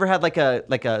 have you ever had like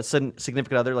a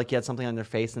significant other, like you had something on their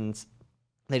face and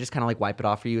they just kind of like wipe it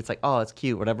off for you? It's like, oh, it's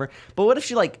cute, whatever. But what if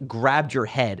she like grabbed your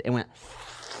head and went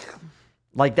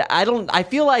like that? I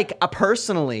feel like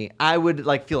personally, I would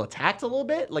like feel attacked a little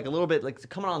bit like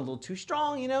coming on a little too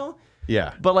strong, you know?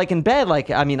 Yeah. But like in bed, like,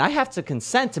 I mean, I have to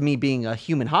consent to me being a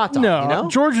human hot dog, No, you know?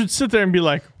 George would sit there and be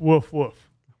like, woof, woof.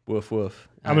 Woof, woof.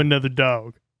 I'm another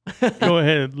dog. Go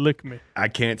ahead, lick me. I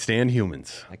can't stand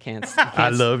humans. I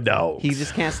love dogs. He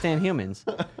just can't stand humans.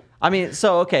 I mean,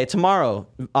 so, okay, tomorrow,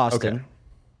 Austin,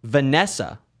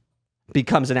 Vanessa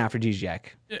becomes an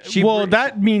aphrodisiac.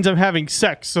 That means I'm having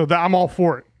sex, so I'm all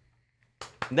for it.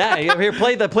 Now, here,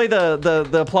 play the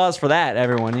applause for that,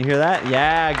 everyone. You hear that?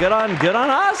 Yeah, good on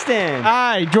Austin.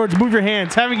 Aye, George, move your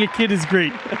hands. Having a kid is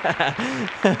great.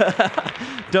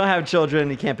 Don't have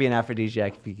children. You can't be an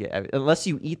aphrodisiac unless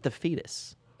you eat the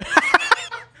fetus.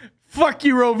 Fuck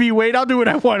you, Roe v. Wade. I'll do what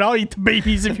I want. I'll eat the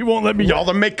babies if you won't let me. Y'all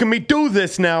are making me do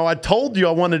this now. I told you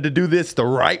I wanted to do this the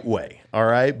right way. All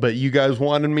right. But you guys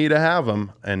wanted me to have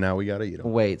them. And now we got to eat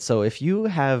them. Wait. So if you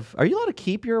have, are you allowed to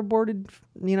keep your aborted,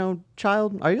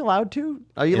 child? Are you allowed to?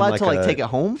 Are you allowed to take it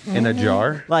home? In a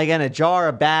jar? Like in a jar,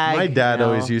 a bag? My dad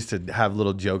always used to have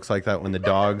little jokes like that when the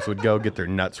dogs would go get their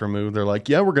nuts removed. They're like,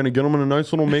 yeah, we're going to get them in a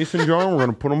nice little mason jar. We're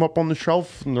going to put them up on the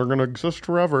shelf and they're going to exist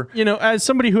forever. As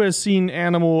somebody who has seen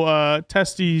animal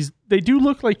testes, they do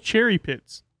look like cherry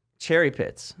pits. Cherry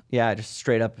pits. Yeah, just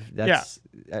straight up. That's,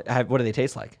 yeah. What do they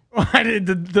taste like?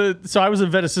 So I was a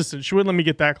vet assistant. She wouldn't let me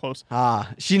get that close.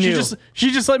 She knew.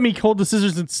 She just let me hold the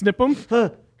scissors and snip him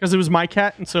because it was my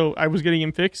cat, and so I was getting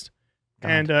him fixed.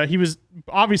 God. And he was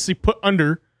obviously put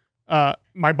under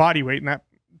my body weight, and that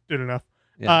did enough.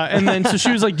 Yeah. And then so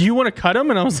she was like, "Do you want to cut him?"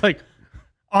 And I was like,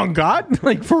 "On God,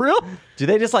 like for real?" Do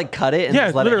they just like cut it and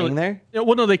just let it hang there? Yeah,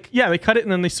 well, no, they cut it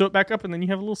and then they sew it back up, and then you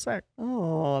have a little sack.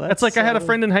 Oh, that's like I had a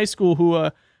friend in high school who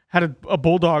had a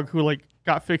bulldog who like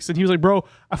got fixed, and he was like, "Bro,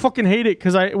 I fucking hate it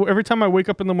because every time I wake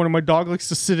up in the morning, my dog likes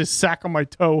to sit his sack on my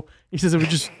toe." He says it would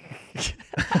just it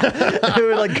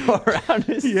would like go around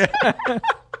his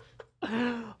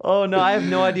Oh no, I have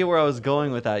no idea where I was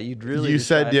going with that. You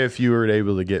said if you were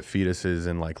able to get fetuses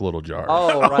in like little jars.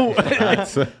 Oh, right.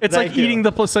 It's like eating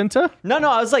the placenta? No,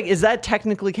 I was like, is that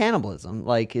technically cannibalism?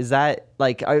 Like, is that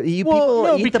like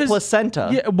people eat the placenta?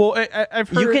 Yeah, well, I've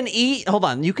heard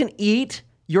you can eat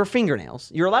your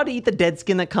fingernails. You're allowed to eat the dead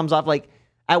skin that comes off. Like,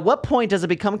 at what point does it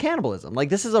become cannibalism? Like,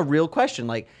 this is a real question.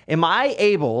 Like, am I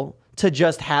able to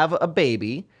just have a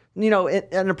baby,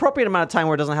 an appropriate amount of time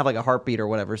where it doesn't have like a heartbeat or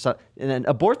whatever, so and then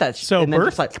abort that and then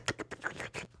just like,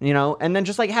 and then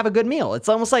just like have a good meal. It's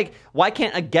almost like, why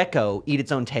can't a gecko eat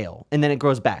its own tail and then it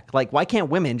grows back? Like, why can't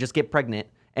women just get pregnant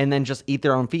and then just eat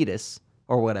their own fetus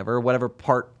or whatever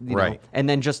part, know, and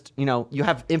then just, you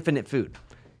have infinite food.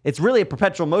 It's really a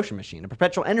perpetual motion machine, a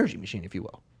perpetual energy machine, if you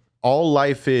will. All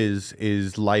life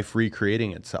is life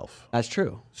recreating itself. That's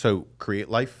true. So create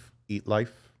life, eat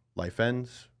life, life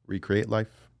ends, recreate life.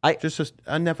 Just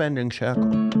a never-ending circle.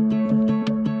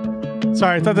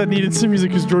 Sorry, I thought that needed some music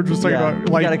because George was talking about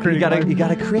life. You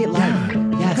gotta create life.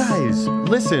 Yeah. Yes. Guys,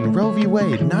 listen, Roe v.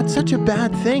 Wade, not such a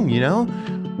bad thing,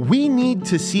 We need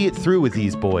to see it through with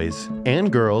these boys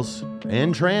and girls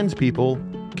and trans people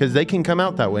because they can come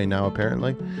out that way now,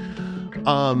 apparently.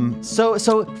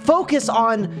 So focus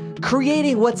on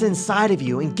creating what's inside of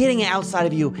you and getting it outside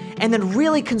of you, and then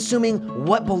really consuming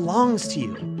what belongs to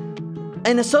you.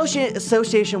 In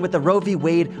association with the Roe v.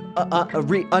 Wade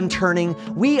unturning,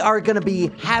 we are going to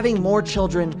be having more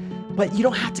children, but you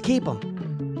don't have to keep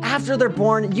them. After they're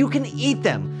born, you can eat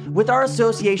them. with our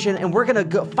association, and we're gonna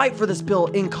go fight for this bill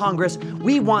in Congress.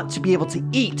 We want to be able to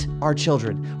eat our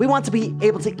children. We want to be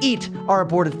able to eat our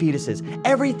aborted fetuses.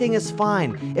 Everything is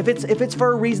fine. If it's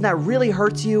for a reason that really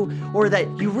hurts you, or that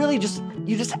you really just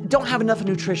don't have enough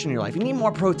nutrition in your life, you need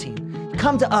more protein,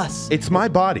 come to us. It's my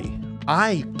body.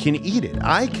 I can eat it.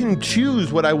 I can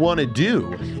choose what I want to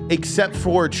do, except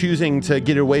for choosing to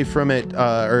get away from it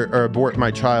or abort my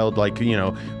child,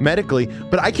 medically.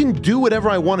 But I can do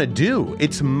whatever I want to do.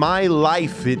 It's my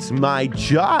life. It's my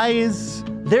choice.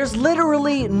 There's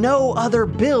literally no other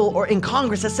bill or in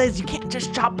Congress that says you can't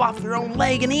just chop off your own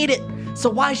leg and eat it.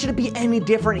 So why should it be any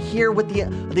different here with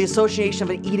the Association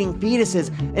of Eating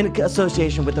Fetuses in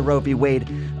association with the Roe v. Wade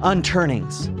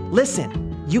unturnings?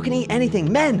 Listen, you can eat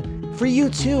anything. Men, for you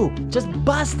too. Just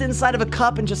bust inside of a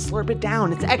cup and just slurp it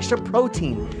down. It's extra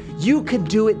protein. You can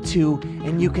do it too,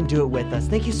 and you can do it with us.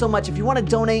 Thank you so much. If you want to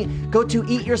donate, go to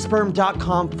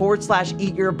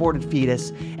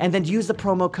eatyoursperm.com/eatyourabortedfetus, and then use the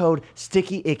promo code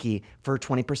StickyIcky for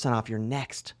 20% off your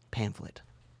next pamphlet.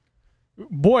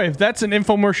 Boy, if that's an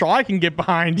infomercial I can get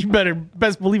behind, you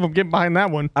best believe I'm getting behind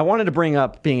that one. I wanted to bring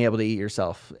up being able to eat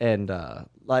yourself and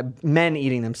like men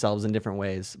eating themselves in different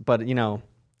ways, but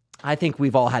I think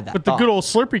we've all had that. But the good old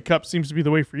Slurpee cup seems to be the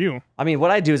way for you. I mean,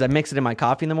 what I do is I mix it in my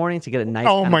coffee in the morning to get a nice.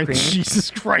 Oh my creamy. Jesus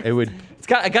Christ! It would.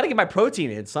 I got to get my protein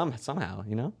in somehow.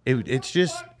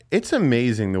 It's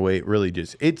amazing the way it really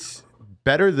just. It's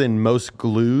better than most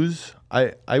glues.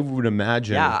 I would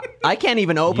imagine. Yeah, I can't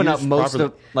even open up most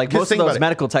of those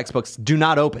medical textbooks. Do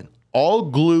not open. All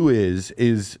glue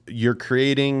is you're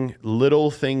creating little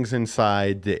things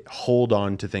inside that hold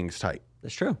on to things tight.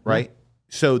 That's true, right? Yeah.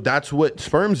 So that's what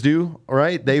sperms do,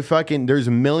 right? There's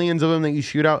millions of them that you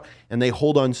shoot out, and they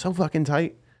hold on so fucking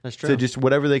tight. That's true. To just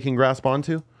whatever they can grasp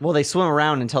onto. Well, they swim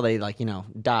around until they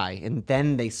die, and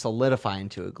then they solidify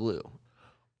into a glue.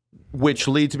 Which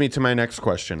leads me to my next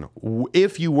question.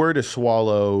 If you were to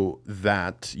swallow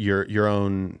your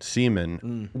own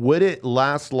semen, would it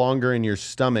last longer in your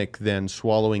stomach than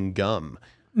swallowing gum?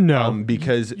 No.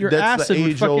 Because your that's acid the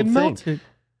age-old thing. melt it.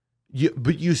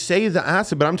 But you say the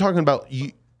acid, but I'm talking about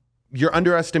you're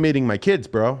underestimating my kids,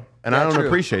 bro. And I don't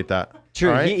appreciate that.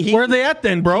 True. Right? Where are they at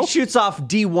then, bro? He shoots off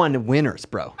D1 winners,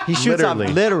 bro. He shoots off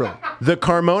literal. The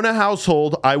Carmona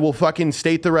household, I will fucking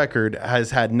state the record,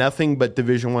 has had nothing but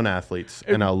Division I athletes,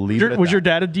 and I'll leave it at Was that. your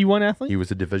dad a D1 athlete? He was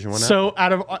a Division I athlete. So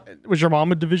was your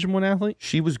mom a Division I athlete?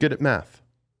 She was good at math.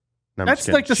 No, I'm That's just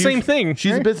kidding. like the same thing.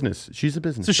 She's right? a business. She's a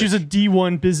business. So she's a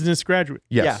D1 business graduate.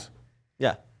 Yes.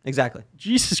 Yeah, exactly.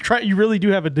 Jesus Christ, you really do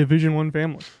have a Division I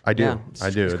family. I do. Yeah,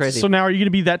 I do. it's crazy. So now are you going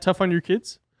to be that tough on your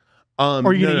kids? Or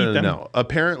are you going to eat them? No.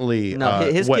 Apparently,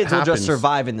 his what kids will just happens-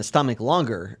 survive in the stomach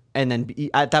longer, and then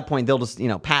at that point they'll just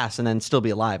pass and then still be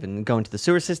alive and go into the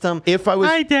sewer system. If I was,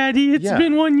 Hi, Daddy. It's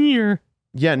been 1 year.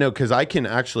 yeah, no, because I can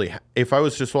actually, if I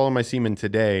was to swallow my semen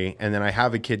today and then I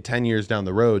have a kid 10 years down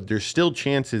the road, there's still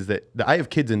chances that I have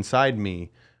kids inside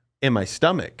me in my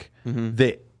stomach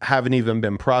that haven't even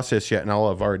been processed yet, and I'll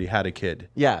have already had a kid.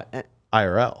 Yeah.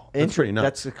 IRL. That's pretty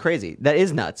nuts. That's crazy. That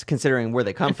is nuts considering where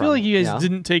they come from. I feel like you guys know?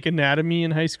 didn't take anatomy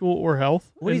in high school or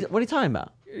health. What are you talking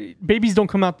about? Babies don't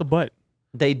come out the butt.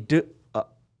 They do.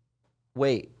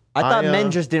 Wait. I thought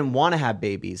men just didn't want to have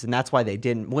babies, and that's why they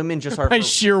didn't. Women just are. By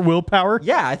sheer willpower?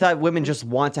 Yeah, I thought women just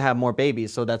want to have more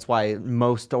babies, so that's why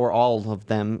most or all of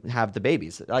them have the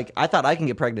babies. Like, I thought I can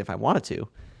get pregnant if I wanted to.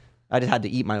 I just had to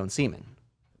eat my own semen.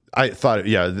 I thought,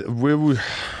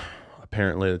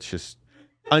 apparently it's just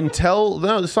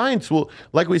the science will,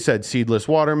 like we said, seedless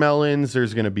watermelons.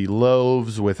 There's going to be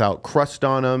loaves without crust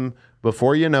on them.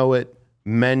 Before you know it,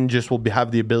 men just will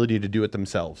have the ability to do it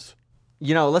themselves.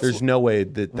 There's no way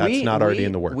that's not already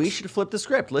in the works. We should flip the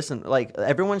script. Listen, like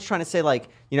everyone's trying to say, like,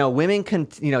 women can,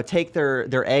 take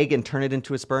their egg and turn it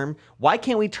into a sperm. Why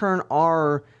can't we turn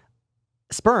our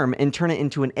sperm and turn it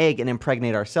into an egg and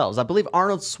impregnate ourselves? I believe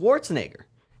Arnold Schwarzenegger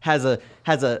has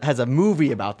a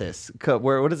movie about this.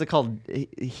 What is it called?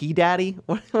 He Daddy?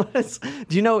 What is?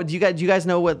 Do you guys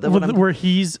know what where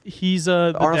he's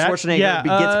Arnold Schwarzenegger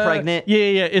gets pregnant?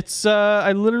 Yeah. It's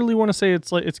I literally want to say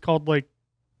it's called like.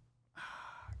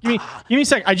 Give me a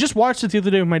sec. I just watched it the other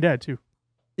day with my dad too.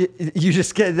 You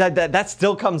just get that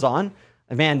still comes on,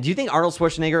 man. Do you think Arnold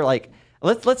Schwarzenegger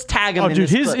let's tag him? Oh, dude,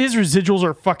 his residuals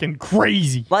are fucking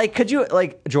crazy. Like, could you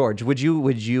George? Would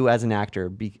you as an actor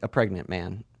be a pregnant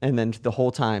man and then the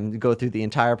whole time go through the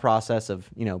entire process of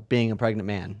being a pregnant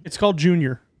man? It's called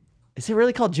Junior. Is it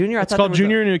really called Junior? It's called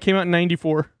Junior, and it came out in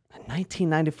 '94.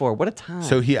 1994. What a time!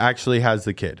 So he actually has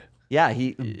the kid. Yeah,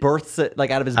 he births it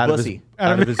out of his pussy.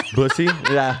 Out of his pussy?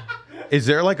 Yeah. Is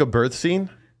there like a birth scene?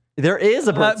 There is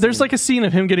a birth There's scene. like a scene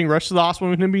of him getting rushed to the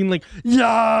hospital and him being like,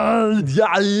 yeah.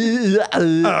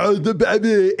 The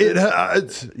baby, it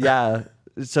hurts. Yeah.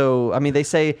 So, I mean, they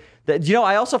say that,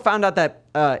 I also found out that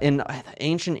in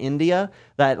ancient India,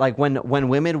 that like when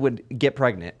women would get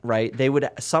pregnant, right, they would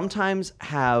sometimes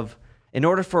have, in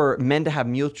order for men to have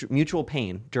mutual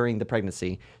pain during the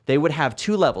pregnancy, they would have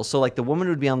two levels. So like the woman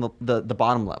would be on the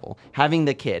bottom level, having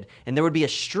the kid, and there would be a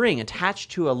string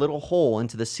attached to a little hole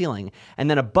into the ceiling, and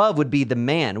then above would be the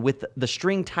man with the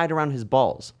string tied around his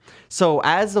balls. So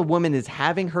as the woman is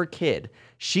having her kid,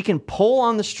 she can pull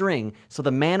on the string, so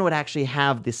the man would actually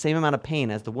have the same amount of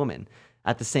pain as the woman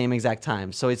at the same exact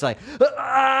time. So it's like,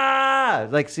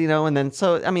 like, and then,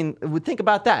 so, I mean, think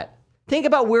about that. Think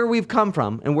about where we've come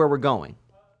from and where we're going.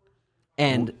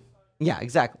 And yeah,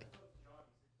 exactly.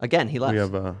 Again, he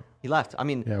left. He left. I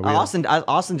mean,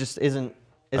 Austin just isn't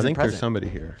I think present. there's somebody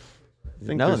here.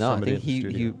 No. I think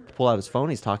he pulled out his phone.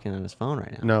 He's talking on his phone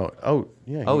right now. No. Oh,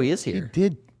 yeah. He is here. He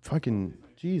did fucking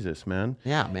Jesus, man.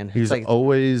 Yeah, man. He's like,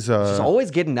 always just always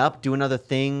getting up, doing other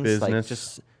things, business. like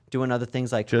just doing other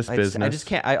things. Like business. I just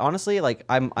can't. I honestly like.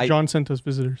 John sent us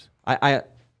visitors.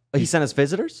 He sent us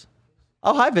visitors.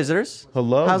 Oh, hi, visitors.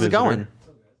 Hello, How's visitor. it going?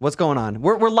 What's going on?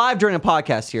 We're live during a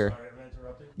podcast here.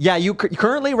 Yeah, you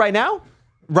currently right now,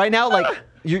 like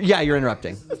you're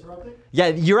interrupting. Yeah,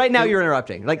 you're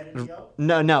interrupting. Like,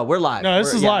 no, we're live. No,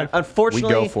 this is live.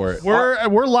 Unfortunately, We go for it.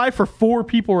 We're live for 4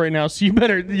 people right now, so you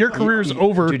better. Your career's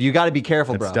over. Dude, you got to be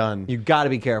careful, bro. It's done. You got to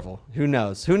be careful. Who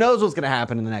knows? Who knows what's gonna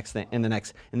happen in the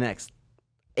next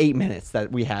 8 minutes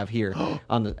that we have here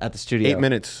at the studio? 8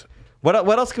 minutes. What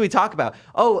else can we talk about?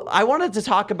 Oh, I wanted to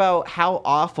talk about how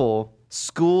awful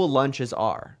school lunches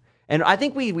are. And I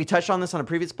think we touched on this on a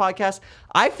previous podcast.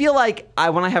 I feel like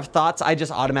when I have thoughts, I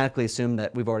just automatically assume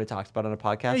that we've already talked about it on a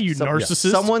podcast. Hey, you narcissist.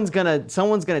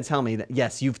 Someone's gonna tell me that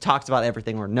yes, you've talked about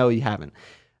everything, or no, you haven't.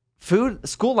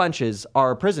 School lunches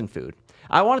are prison food.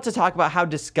 I wanted to talk about how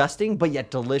disgusting but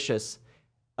yet delicious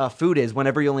food is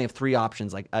whenever you only have 3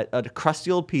 options, like a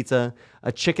crusty old pizza,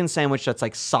 a chicken sandwich that's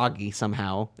like soggy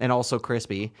somehow and also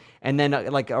crispy, and then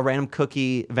like a random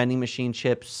cookie, vending machine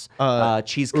chips,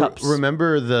 cheese cups.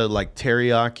 Remember the like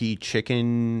teriyaki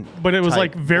chicken? But it was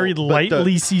like very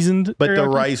lightly seasoned. But the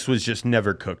teriyaki? rice was just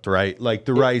never cooked, right? Like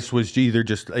the rice was either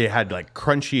just, it had like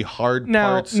crunchy hard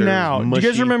parts or Now, do mushy.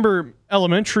 you guys remember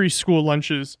elementary school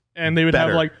lunches? And they would have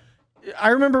Better. like, I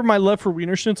remember my love for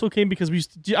Wiener Schnitzel came because we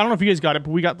used to, I don't know if you guys got it, but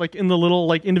we got like in the little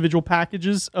like individual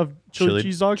packages of chili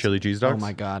cheese dogs. Chili cheese dogs? Oh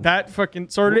my god! That fucking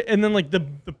started, and then like the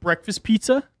breakfast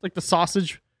pizza, like the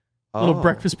sausage little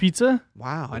breakfast pizza.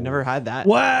 Wow, I never had that.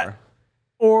 What?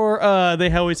 Or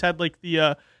they always had like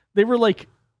they were like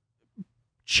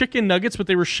chicken nuggets, but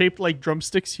they were shaped like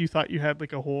drumsticks. You thought you had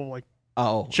like a whole like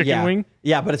chicken wing.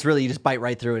 Yeah, but it's really, you just bite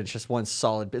right through it. It's just one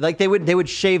solid. Like they would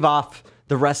shave off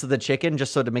the rest of the chicken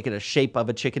just so to make it a shape of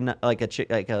a chicken, like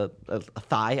a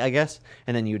thigh, I guess,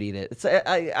 and then you'd eat it. It's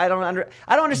I don't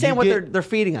understand what they're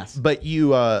feeding us. But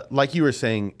you, like you were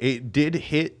saying, it did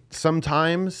hit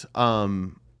sometimes.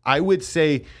 I would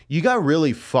say you got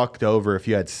really fucked over if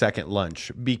you had second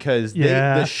lunch, because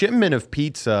the shipment of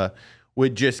pizza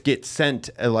would just get sent.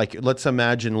 Like, let's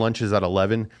imagine lunch is at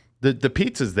 11. The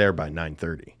pizza's there by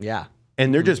 9:30. Yeah.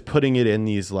 And they're just putting it in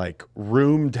these like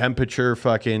room temperature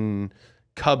fucking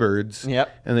cupboards. Yep.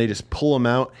 And they just pull them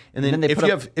out. And then if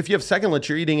you have second lunch,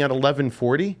 you're eating at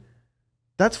 11:40.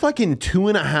 That's fucking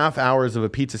 2.5 hours of a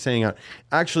pizza sitting out.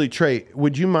 Actually, Trey,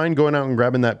 would you mind going out and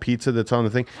grabbing that pizza that's on the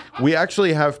thing? We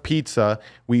actually have pizza.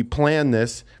 We planned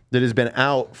this that has been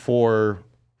out for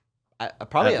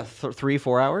probably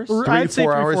 3-4 hours. 3-4 hours.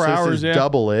 So hours, this is yeah.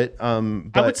 double it. I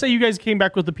would say you guys came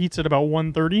back with the pizza at about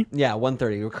 1:30. Yeah,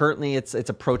 1:30. Currently, it's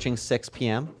approaching 6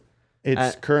 p.m.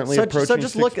 It's currently approaching. So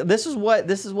just look. This is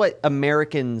what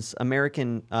American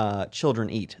children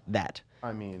eat. That.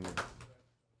 I mean,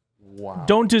 wow.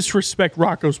 Don't disrespect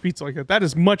Rocco's Pizza like that. That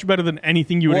is much better than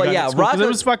anything you would have got at school, 'cause it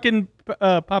was fucking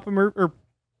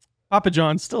Papa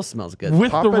John's Still smells good.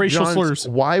 with Papa the racial John's, slurs.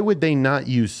 why would they not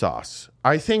use sauce?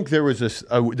 I think there was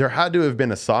there had to have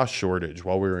been a sauce shortage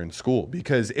while we were in school,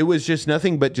 because it was just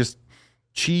nothing but just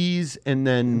cheese and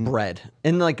then bread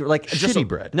and like just shitty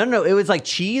bread. No, it was like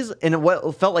cheese and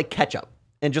what felt like ketchup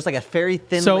and just like a very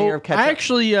thin layer of ketchup. I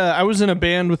actually I was in a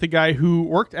band with a guy who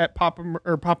worked at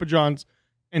Papa John's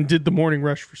and did the morning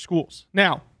rush for schools.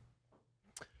 Now,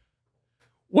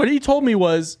 what he told me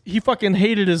was he fucking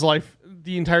hated his life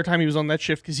the entire time he was on that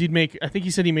shift, because I think he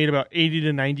said he made about 80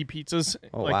 to 90 pizzas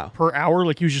per hour.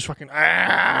 Like he was just fucking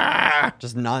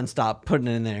just nonstop putting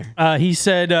it in there. He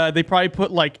said they probably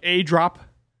put like a drop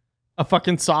of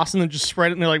fucking sauce and then just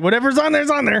spread it, and they're like, whatever's on there's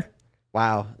on there.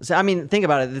 Wow. So I mean, think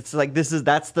about it. It's like that's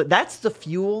the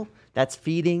fuel that's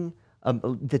feeding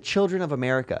the children of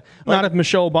America. Not if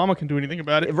Michelle Obama can do anything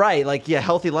about it. Right, like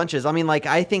healthy lunches. I mean, like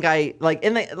I think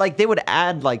they would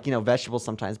add vegetables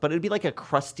sometimes, but it'd be like a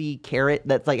crusty carrot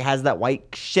that like has that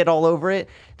white shit all over it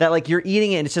that like you're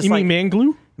eating it and it's just You like mean man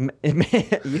glue?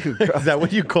 Is that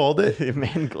what you called it?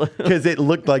 man glue. Because it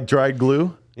looked like dried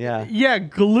glue? Yeah. Yeah,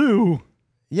 glue.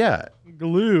 Yeah.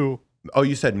 Glue. Oh,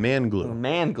 you said man glue.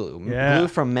 Man glue. Yeah. Glue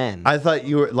from men. I thought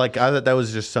that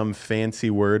was just some fancy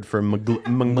word for manglue.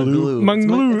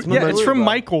 Munglue. It's Yeah, it's from Munglue.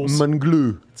 Michael's.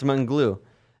 Manglue. It's man glue.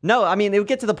 No, I mean, it would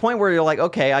get to the point where you're like,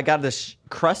 okay, I got this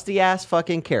crusty ass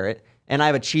fucking carrot and I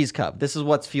have a cheese cup. This is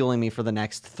what's fueling me for the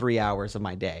next 3 hours of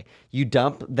my day. You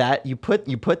dump that, you put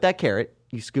that carrot,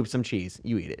 you scoop some cheese,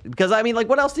 you eat it. Because I mean, like,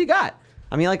 what else do you got?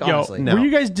 I mean, like, honestly. no. Were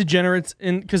you guys degenerates?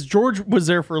 Because George was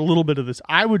there for a little bit of this.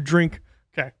 I would drink.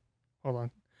 Okay, hold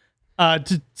on.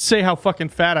 To say how fucking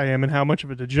fat I am and how much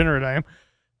of a degenerate I am,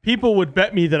 people would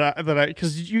bet me that I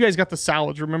because you guys got the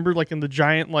salads. Remember, like in the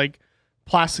giant like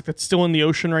plastic that's still in the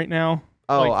ocean right now.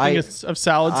 Oh, like, of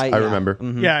salads. I remember.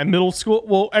 Mm-hmm. Yeah, in middle school.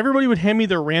 Well, everybody would hand me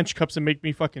their ranch cups and make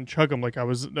me fucking chug them like I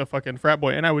was a fucking frat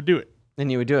boy, and I would do it. And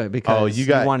you would do it because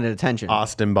you wanted attention.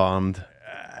 Austin bombed.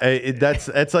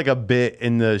 That's like a bit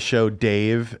in the show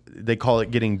Dave. They call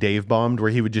it getting Dave bombed,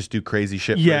 where he would just do crazy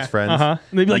shit for his friends. And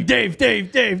they'd be like, Dave,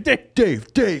 Dave,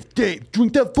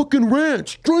 drink that fucking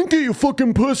ranch. Drink it, you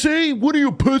fucking pussy. What are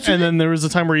you, pussy? and then there was a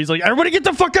time where he's like, everybody get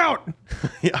the fuck out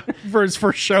yeah. for his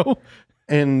first show.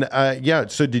 And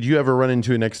so did you ever run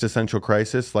into an existential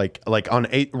crisis? Like on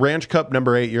Ranch Cup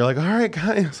number 8, you're like, all right,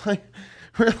 guys,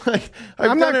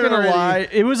 I'm not gonna lie,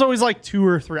 it was always like 2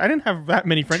 or 3. I didn't have that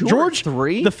many friends. 2 or George,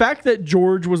 3? The fact that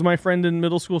George was my friend in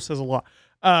middle school says a lot.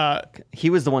 He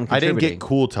was the one I didn't contributing. get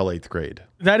cool till 8th grade.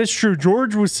 That is true.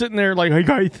 George was sitting there like, hey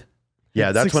guys.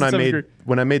 Yeah, that's 6th and 7th grade.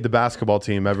 when I made the basketball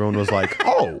team. Everyone was like,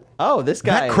 Oh, this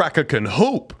guy. that cracker can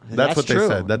hoop. That's what true. they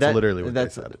said. That's literally what they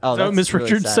said. Oh, Is that what that's Miss really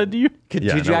Richards sad. said to you? Could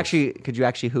Yeah, you no.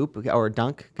 actually hoop or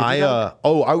dunk? Could you dunk?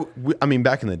 I mean,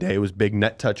 back in the day, it was big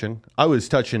net touching. I was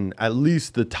touching at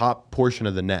least the top portion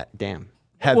of the net. Damn.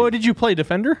 Heavy. What did you play?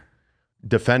 Defender?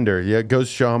 Defender. Yeah, it goes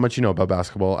to show how much you know about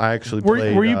basketball. I actually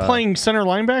played. Were you playing center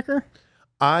linebacker?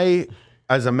 I,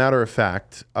 as a matter of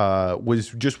fact, was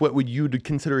just what would you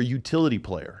consider a utility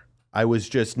player. I was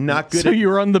just not good. So you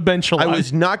were on the bench a lot. I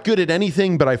was not good at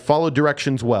anything, but I followed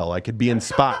directions well. I could be in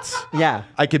spots. Yeah.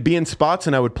 I could be in spots,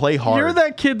 and I would play hard. You're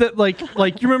that kid that like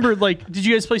you remember like did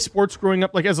you guys play sports growing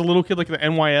up like as a little kid like the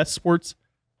NYS sports?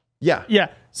 Yeah. Yeah.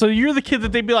 So you're the kid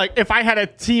that they'd be like, if I had a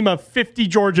team of 50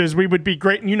 Georges, we would be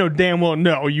great. And you know damn well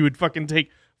no, you would fucking take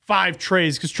 5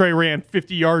 Treys because Trey ran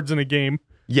 50 yards in a game.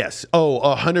 Yes. Oh,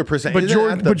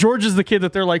 100%. But George is the kid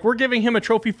that they're like, we're giving him a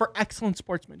trophy for excellent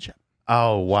sportsmanship.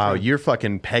 Oh wow, you're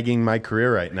fucking pegging my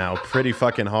career right now, pretty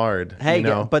fucking hard. Hey, you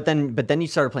know? but then you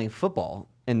started playing football,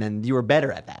 and then you were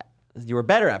better at that. You were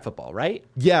better at football, right?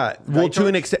 Yeah. Well, Right, to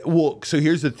an George? extent. Well, so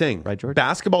here's the thing. Right, George?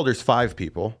 Basketball, there's 5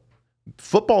 people.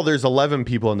 Football, there's 11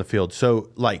 people in the field.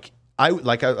 So like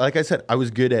I said, I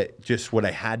was good at just what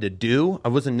I had to do. I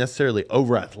wasn't necessarily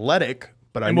over athletic,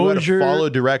 but I And knew what how was to your- follow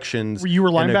directions. You were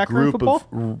in a linebacker in group football?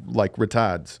 of like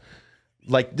retards.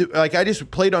 Like I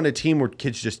just played on a team where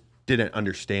kids just didn't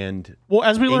understand. Well,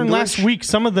 as we learned last English? week,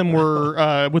 some of them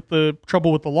were with the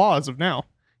trouble with the law as of now.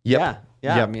 Yep. Yeah.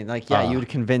 Yep. I mean, like, you would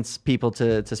convince people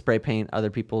to spray paint other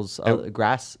people's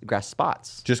grass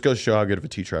spots. Just goes to show how good of a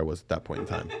teacher I was at that point in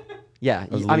time. Yeah.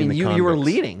 was I mean, leading the you were convicts.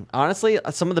 leading. Honestly,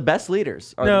 some of the best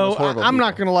leaders are the No, most horrible I'm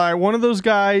not people. gonna lie. One of those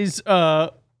guys.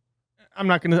 I'm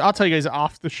not gonna. I'll tell you guys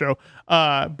off the show.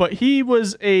 But he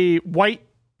was a white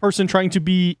person trying to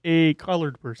be a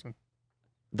colored person.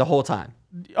 The whole time.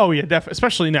 Oh yeah, definitely,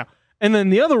 especially now. And then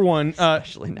the other one,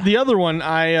 Especially now. the other one,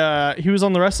 he was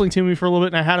on the wrestling team with me for a little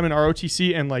bit, and I had him in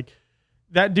ROTC, and like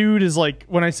that dude is like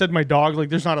when I said my dog, like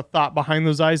there's not a thought behind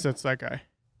those eyes. That's that guy.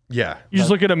 Yeah. You just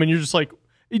look at him and you're just like,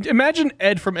 imagine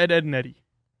Ed from Ed, Ed and Eddie.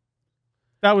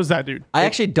 That was that dude. I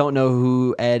actually don't know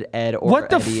who Ed, or What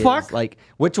the Eddie fuck? is. Like,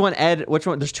 which one Ed, which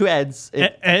one? There's 2 Eds.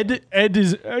 Ed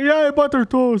is yeah, butter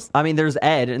toast. I mean, there's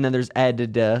Ed, and then there's Ed,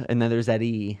 and then there's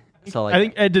Eddie. So like, I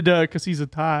think Ed did because he's a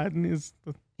Todd and he's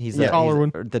the taller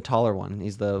one. The taller one.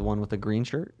 He's the one with the green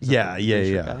shirt. Is that Yeah, the yeah,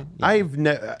 green shirt yeah.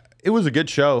 guy? It was a good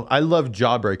show. I loved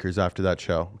Jawbreakers after that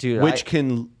show. Dude, Which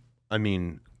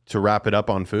to wrap it up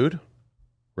on food?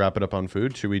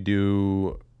 Should we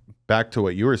do back to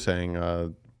what you were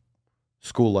saying?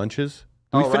 School lunches?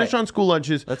 Do we Oh, finish right. on school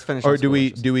lunches? Let's finish Or on do school we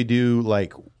lunches. do we do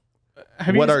like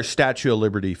Have you what guys- our Statue of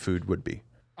Liberty food would be?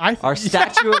 Our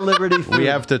Statue of Liberty food. We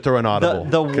have to throw an audible.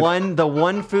 the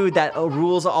one food that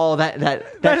rules all that.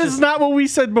 That is not what we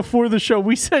said before the show.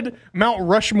 We said Mount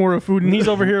Rushmore of food, and he's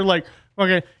over here like,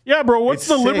 okay, yeah, bro, what's It's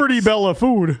the 6. Liberty Bell of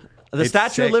food? The It's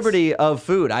Statue of 6. Liberty of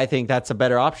food. I think that's a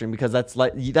better option because that's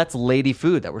lady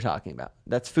food that we're talking about.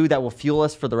 That's food that will fuel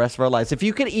us for the rest of our lives. If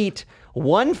you could eat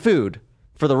one food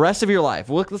for the rest of your life,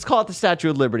 let's call it the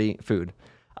Statue of Liberty food.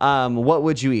 What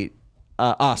would you eat,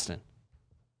 Austin?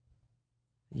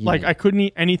 Like I couldn't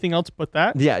eat anything else but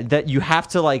that. Yeah, that you have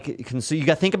to like consume. You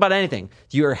got to think about anything.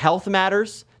 Your health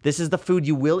matters. This is the food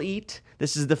you will eat.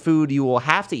 This is the food you will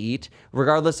have to eat,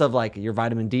 regardless of like your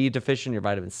vitamin D deficient, your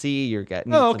vitamin C. You're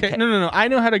getting. Oh, okay. No. I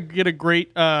know how to get a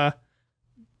great amount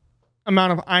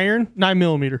of iron.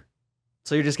 9mm.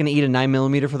 So you're just gonna eat a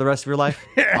 9mm for the rest of your life?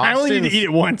 I only need to eat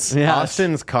it once. Yeah.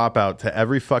 Austin's cop out to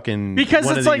every fucking Because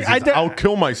one it's of like, these is, I'll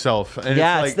kill myself. And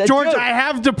Yeah, it's it's like, George, Dude. I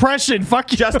have depression.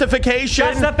 Fuck you. justification.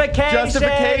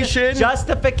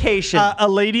 Justification. A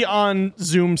lady on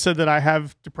Zoom said that I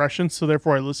have depression, so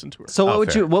therefore I listened to her. So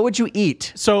fair. what would you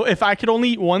eat? So if I could only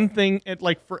eat one thing at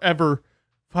like forever,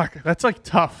 fuck, that's like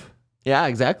tough. Yeah,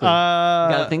 exactly. you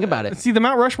gotta think about it. See, the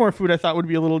Mount Rushmore food I thought would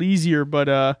be a little easier,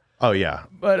 but Oh yeah,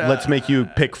 But, let's make you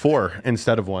pick 4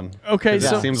 instead of 1. okay. 'Cause it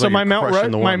So, seems so like my you're Mount crushing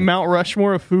the my one. Mount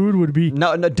Rushmore of food would be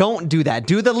No, don't do that.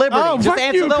 Do the Liberty. Oh, Just fuck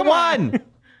answer you, the come on. one.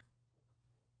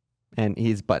 And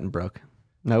he's button broke.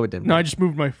 No, it didn't. no. I just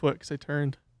moved my foot because I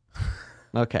turned.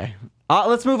 Okay.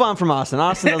 Let's move on from Austin.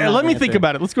 Austin. doesn't have Let an me think answer.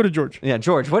 about it. Let's go to George. Yeah,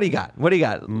 George. What do you got?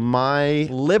 My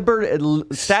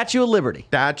Statue of Liberty.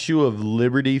 Statue of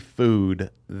Liberty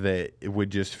food that it would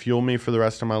just fuel me for the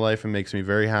rest of my life and makes me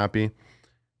very happy.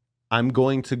 I'm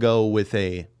going to go with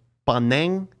a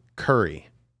Penang curry.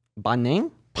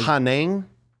 Banang? Penang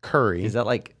curry. Is that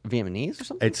like Vietnamese or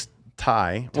something? It's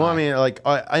Thai. Well, I mean, like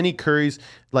any curries,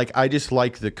 like I just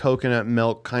like the coconut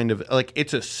milk kind of, like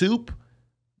it's a soup,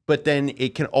 but then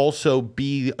it can also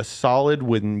be a solid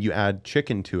when you add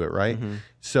chicken to it, right? Mm-hmm.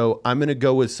 So I'm going to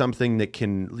go with something that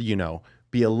can,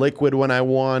 be a liquid when I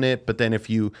want it, but then if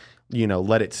you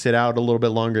let it sit out a little bit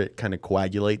longer, it kind of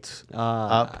coagulates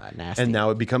up, nasty. and now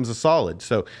it becomes a solid.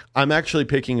 So I'm actually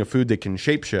picking a food that can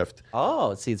shapeshift.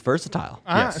 Oh, see, it's versatile.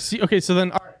 Yes. See, okay, so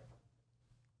then, all right.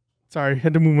 Sorry,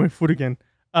 had to move my foot again.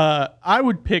 I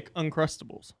would pick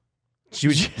Uncrustables.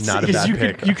 Not a Because bad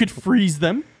pick, you could freeze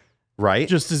them right?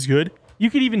 just as good. You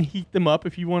could even heat them up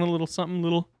if you want a little something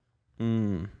little,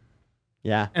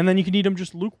 Yeah. and then you can eat them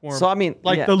just lukewarm. So I mean,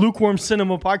 like yeah. the Lukewarm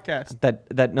Cinema podcast.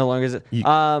 that no longer is it. Rip.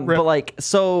 But like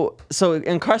so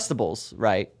Uncrustables,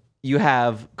 right? You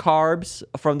have carbs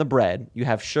from the bread. You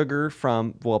have sugar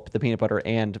from the peanut butter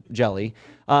and jelly.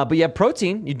 But you have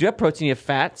protein. You do have protein. You have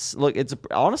fats. Look,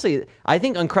 honestly, I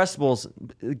think Uncrustables,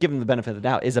 given the benefit of the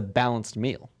doubt, is a balanced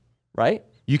meal, right?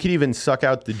 You could even suck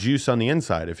out the juice on the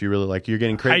inside if you really like. You're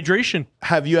getting crazy. Hydration.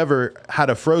 Have you ever had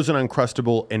a frozen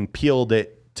Uncrustable and peeled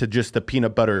it to just the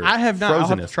peanut butter? I have not. I'll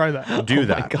have to frozenness? try that. Do Oh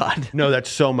that. my God. No, that's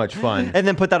so much fun. And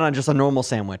then put that on just a normal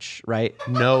sandwich, right?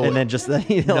 No. And then just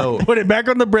No. Put it back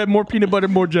on the bread. More peanut butter,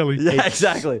 more jelly. Yeah,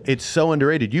 exactly. It's so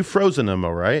underrated. You've frozen them,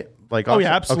 all right? Like, Oh,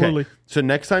 yeah, also- absolutely. Okay. So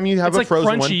next time you have It's a like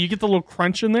frozen crunchy. one, You get the little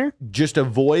crunch in there. just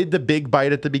avoid the big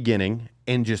bite at the beginning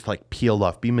and just like peel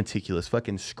off. Be meticulous.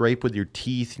 Fucking scrape with your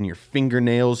teeth and your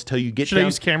fingernails till you get Should I down.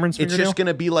 use Cameron's It's fingernail? just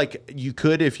gonna be like, you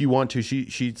could if you want to.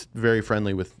 She's very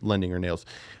friendly with lending her nails.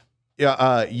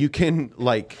 Yeah, you can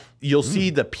like, you'll see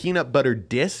the peanut butter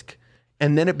disc,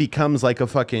 and then it becomes like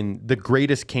the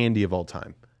greatest candy of all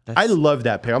time. I love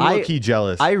that pick. I'm low key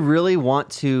jealous. I really want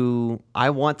to. I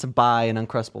want to buy an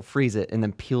Uncrustable, freeze it, and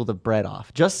then peel the bread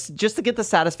off, just to get the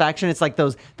satisfaction. It's like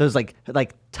those like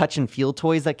touch and feel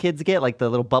toys that kids get, like the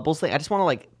little bubbles thing. I just want to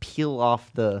like peel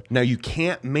off the. Now you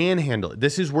can't manhandle it.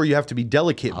 This is where you have to be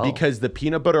delicate Oh. because the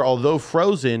peanut butter, although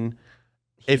frozen,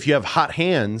 if you have hot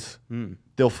hands,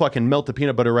 they'll fucking melt the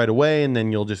peanut butter right away, and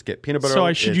then you'll just get peanut butter. So all-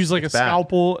 I should it's- use like a it's bad.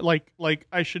 scalpel. Like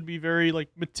I should be very like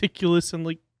meticulous and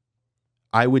like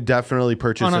I would definitely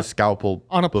purchase On a- a scalpel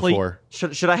on a plate. before.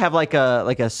 Should I have like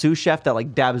a sous chef that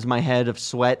like dabs my head of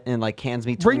sweat and like hands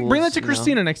me tools? bring that to you know?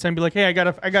 Christina next time. Be like, hey, I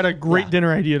got a great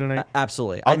dinner idea tonight.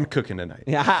 Absolutely. I'm cooking tonight.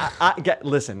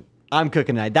 Listen, I'm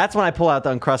cooking tonight. That's when I pull out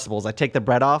the Uncrustables. I take the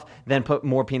bread off, then put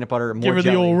more peanut butter, more Give her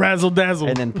jelly, the old razzle dazzle.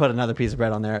 and then put another piece of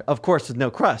bread on there. Of course, with no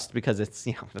crust because it's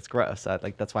that's gross.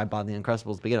 That's why I bought the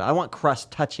Uncrustables to begin with. I want crust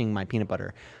touching my peanut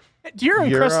butter. Do your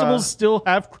You're, Uncrustables still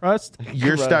have crust?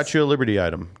 Your Statue of Liberty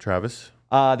item, Travis.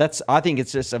 I think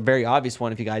it's just a very obvious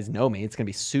one. If you guys know me, it's gonna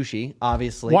be sushi,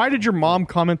 obviously. Why did your mom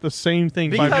comment the same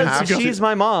thing 5 minutes Because ago? she's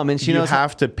my mom and she You knows.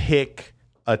 have to pick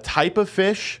a type of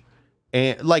fish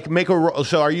And like make a roll.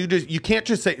 So are you just? You can't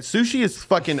just say sushi is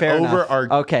fucking Fair over enough. our.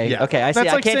 Okay. yeah. Okay. I see. That's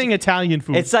I like can't, saying Italian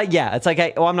food. It's like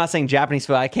I'm not saying Japanese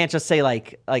food. I can't just say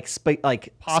like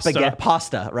Pasta. spaghetti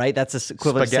pasta, right? That's the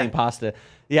equivalent to saying Spaghetti. pasta.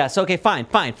 Yeah. So okay, fine.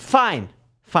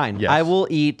 Yes. I will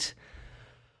eat.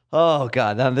 Oh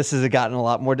god, now this has gotten a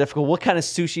lot more difficult. What kind of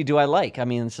sushi do I like? I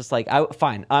mean, it's just like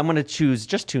fine. I'm gonna choose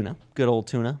just tuna, good old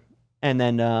tuna, and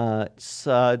then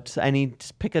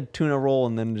just pick a tuna roll,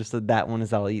 and then just that one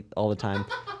is I'll eat all the time.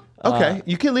 Okay,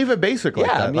 you can leave it basic like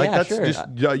yeah, that. Like yeah, that's sure.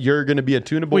 just you're gonna be a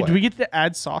tuna boy. Wait, do we get to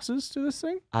add sauces to this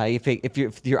thing?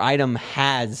 If your item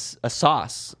has a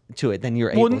sauce to it, then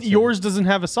you're Well, able to. yours doesn't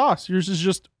have a sauce. Yours is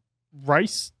just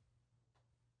rice.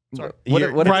 what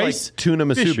It's rice, like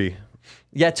tuna fish. masubi.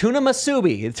 Yeah, tuna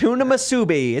masubi. Tuna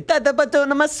masubi.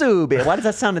 Why does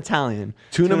that sound Italian?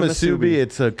 Tuna masubi.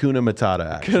 It's a kuna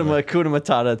matata. Actually. Kuna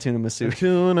matata, tuna masubi.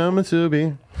 Tuna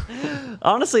masubi.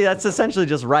 Honestly, that's essentially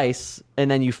just rice, and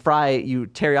then you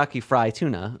teriyaki fry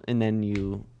tuna, and then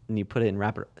you put it in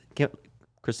wrap it.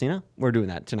 Christina, we're doing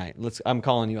that tonight. I'm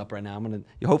calling you up right now.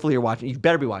 Hopefully you're watching. You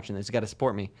better be watching this. You got to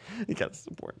support me. You got to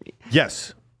support me.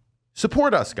 Yes,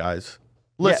 support us, guys.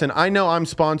 Listen, I know I'm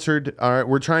sponsored. All right,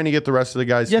 we're trying to get the rest of the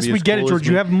guys. Yes, to be we as get it, cool George. as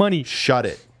You me. have money. Shut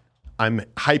it. I'm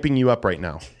hyping you up right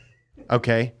now.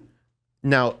 Okay.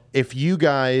 Now, if you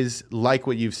guys like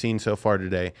what you've seen so far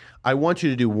today, I want you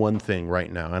to do one thing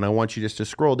right now, and I want you just to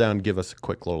scroll down and give us a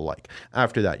quick little like.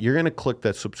 After that, you're going to click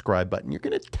that subscribe button. You're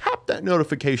going to tap that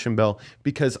notification bell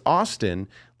because Austin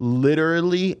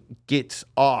literally gets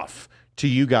off to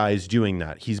you guys doing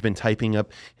that. He's been typing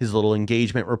up his little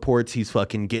engagement reports. He's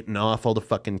fucking getting off all the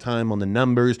fucking time on the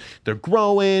numbers. They're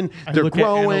growing. They're look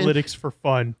growing. at analytics for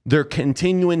fun. They're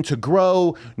continuing to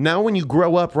grow. Now when you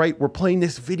grow up, right, we're playing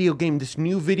this video game, this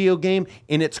new video game,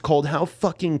 and it's called How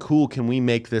Fucking Cool Can We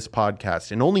Make This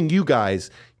Podcast? And only you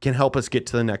guys can help us get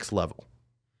to the next level.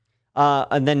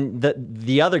 And then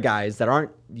the other guys that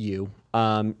aren't you,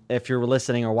 if you're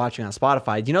listening or watching on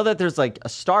Spotify, do you know that there's like a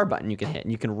star button you can hit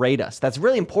and you can rate us? That's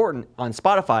really important on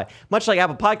Spotify. Much like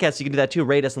Apple Podcasts, you can do that too.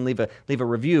 Rate us and leave a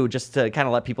review just to kind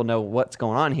of let people know what's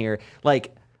going on here.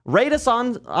 Like rate us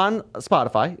on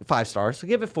Spotify, 5 stars. So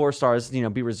give it 4 stars.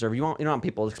 Be reserved. You don't want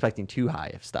people expecting too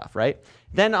high of stuff, right?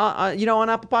 Then on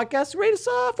Apple Podcasts, rate us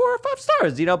 4 or 5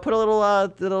 stars. Put a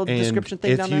little description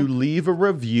thing down there. If you leave a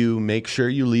review, make sure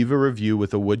you leave a review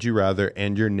with a would you rather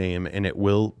and your name, and it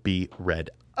will be read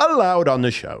aloud on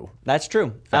the show. That's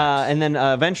true. And then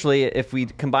eventually, if we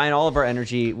combine all of our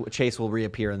energy, Chase will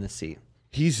reappear in the seat.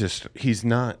 He's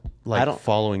not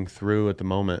following through at the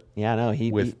moment. Yeah, no,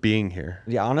 he being here.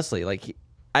 Yeah, honestly, like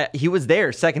he was there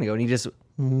a second ago, and he just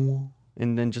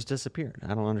and then just disappeared.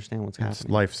 I don't understand what's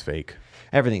happening. Life's fake.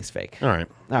 Everything's fake. All right.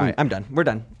 I'm done. We're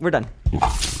done.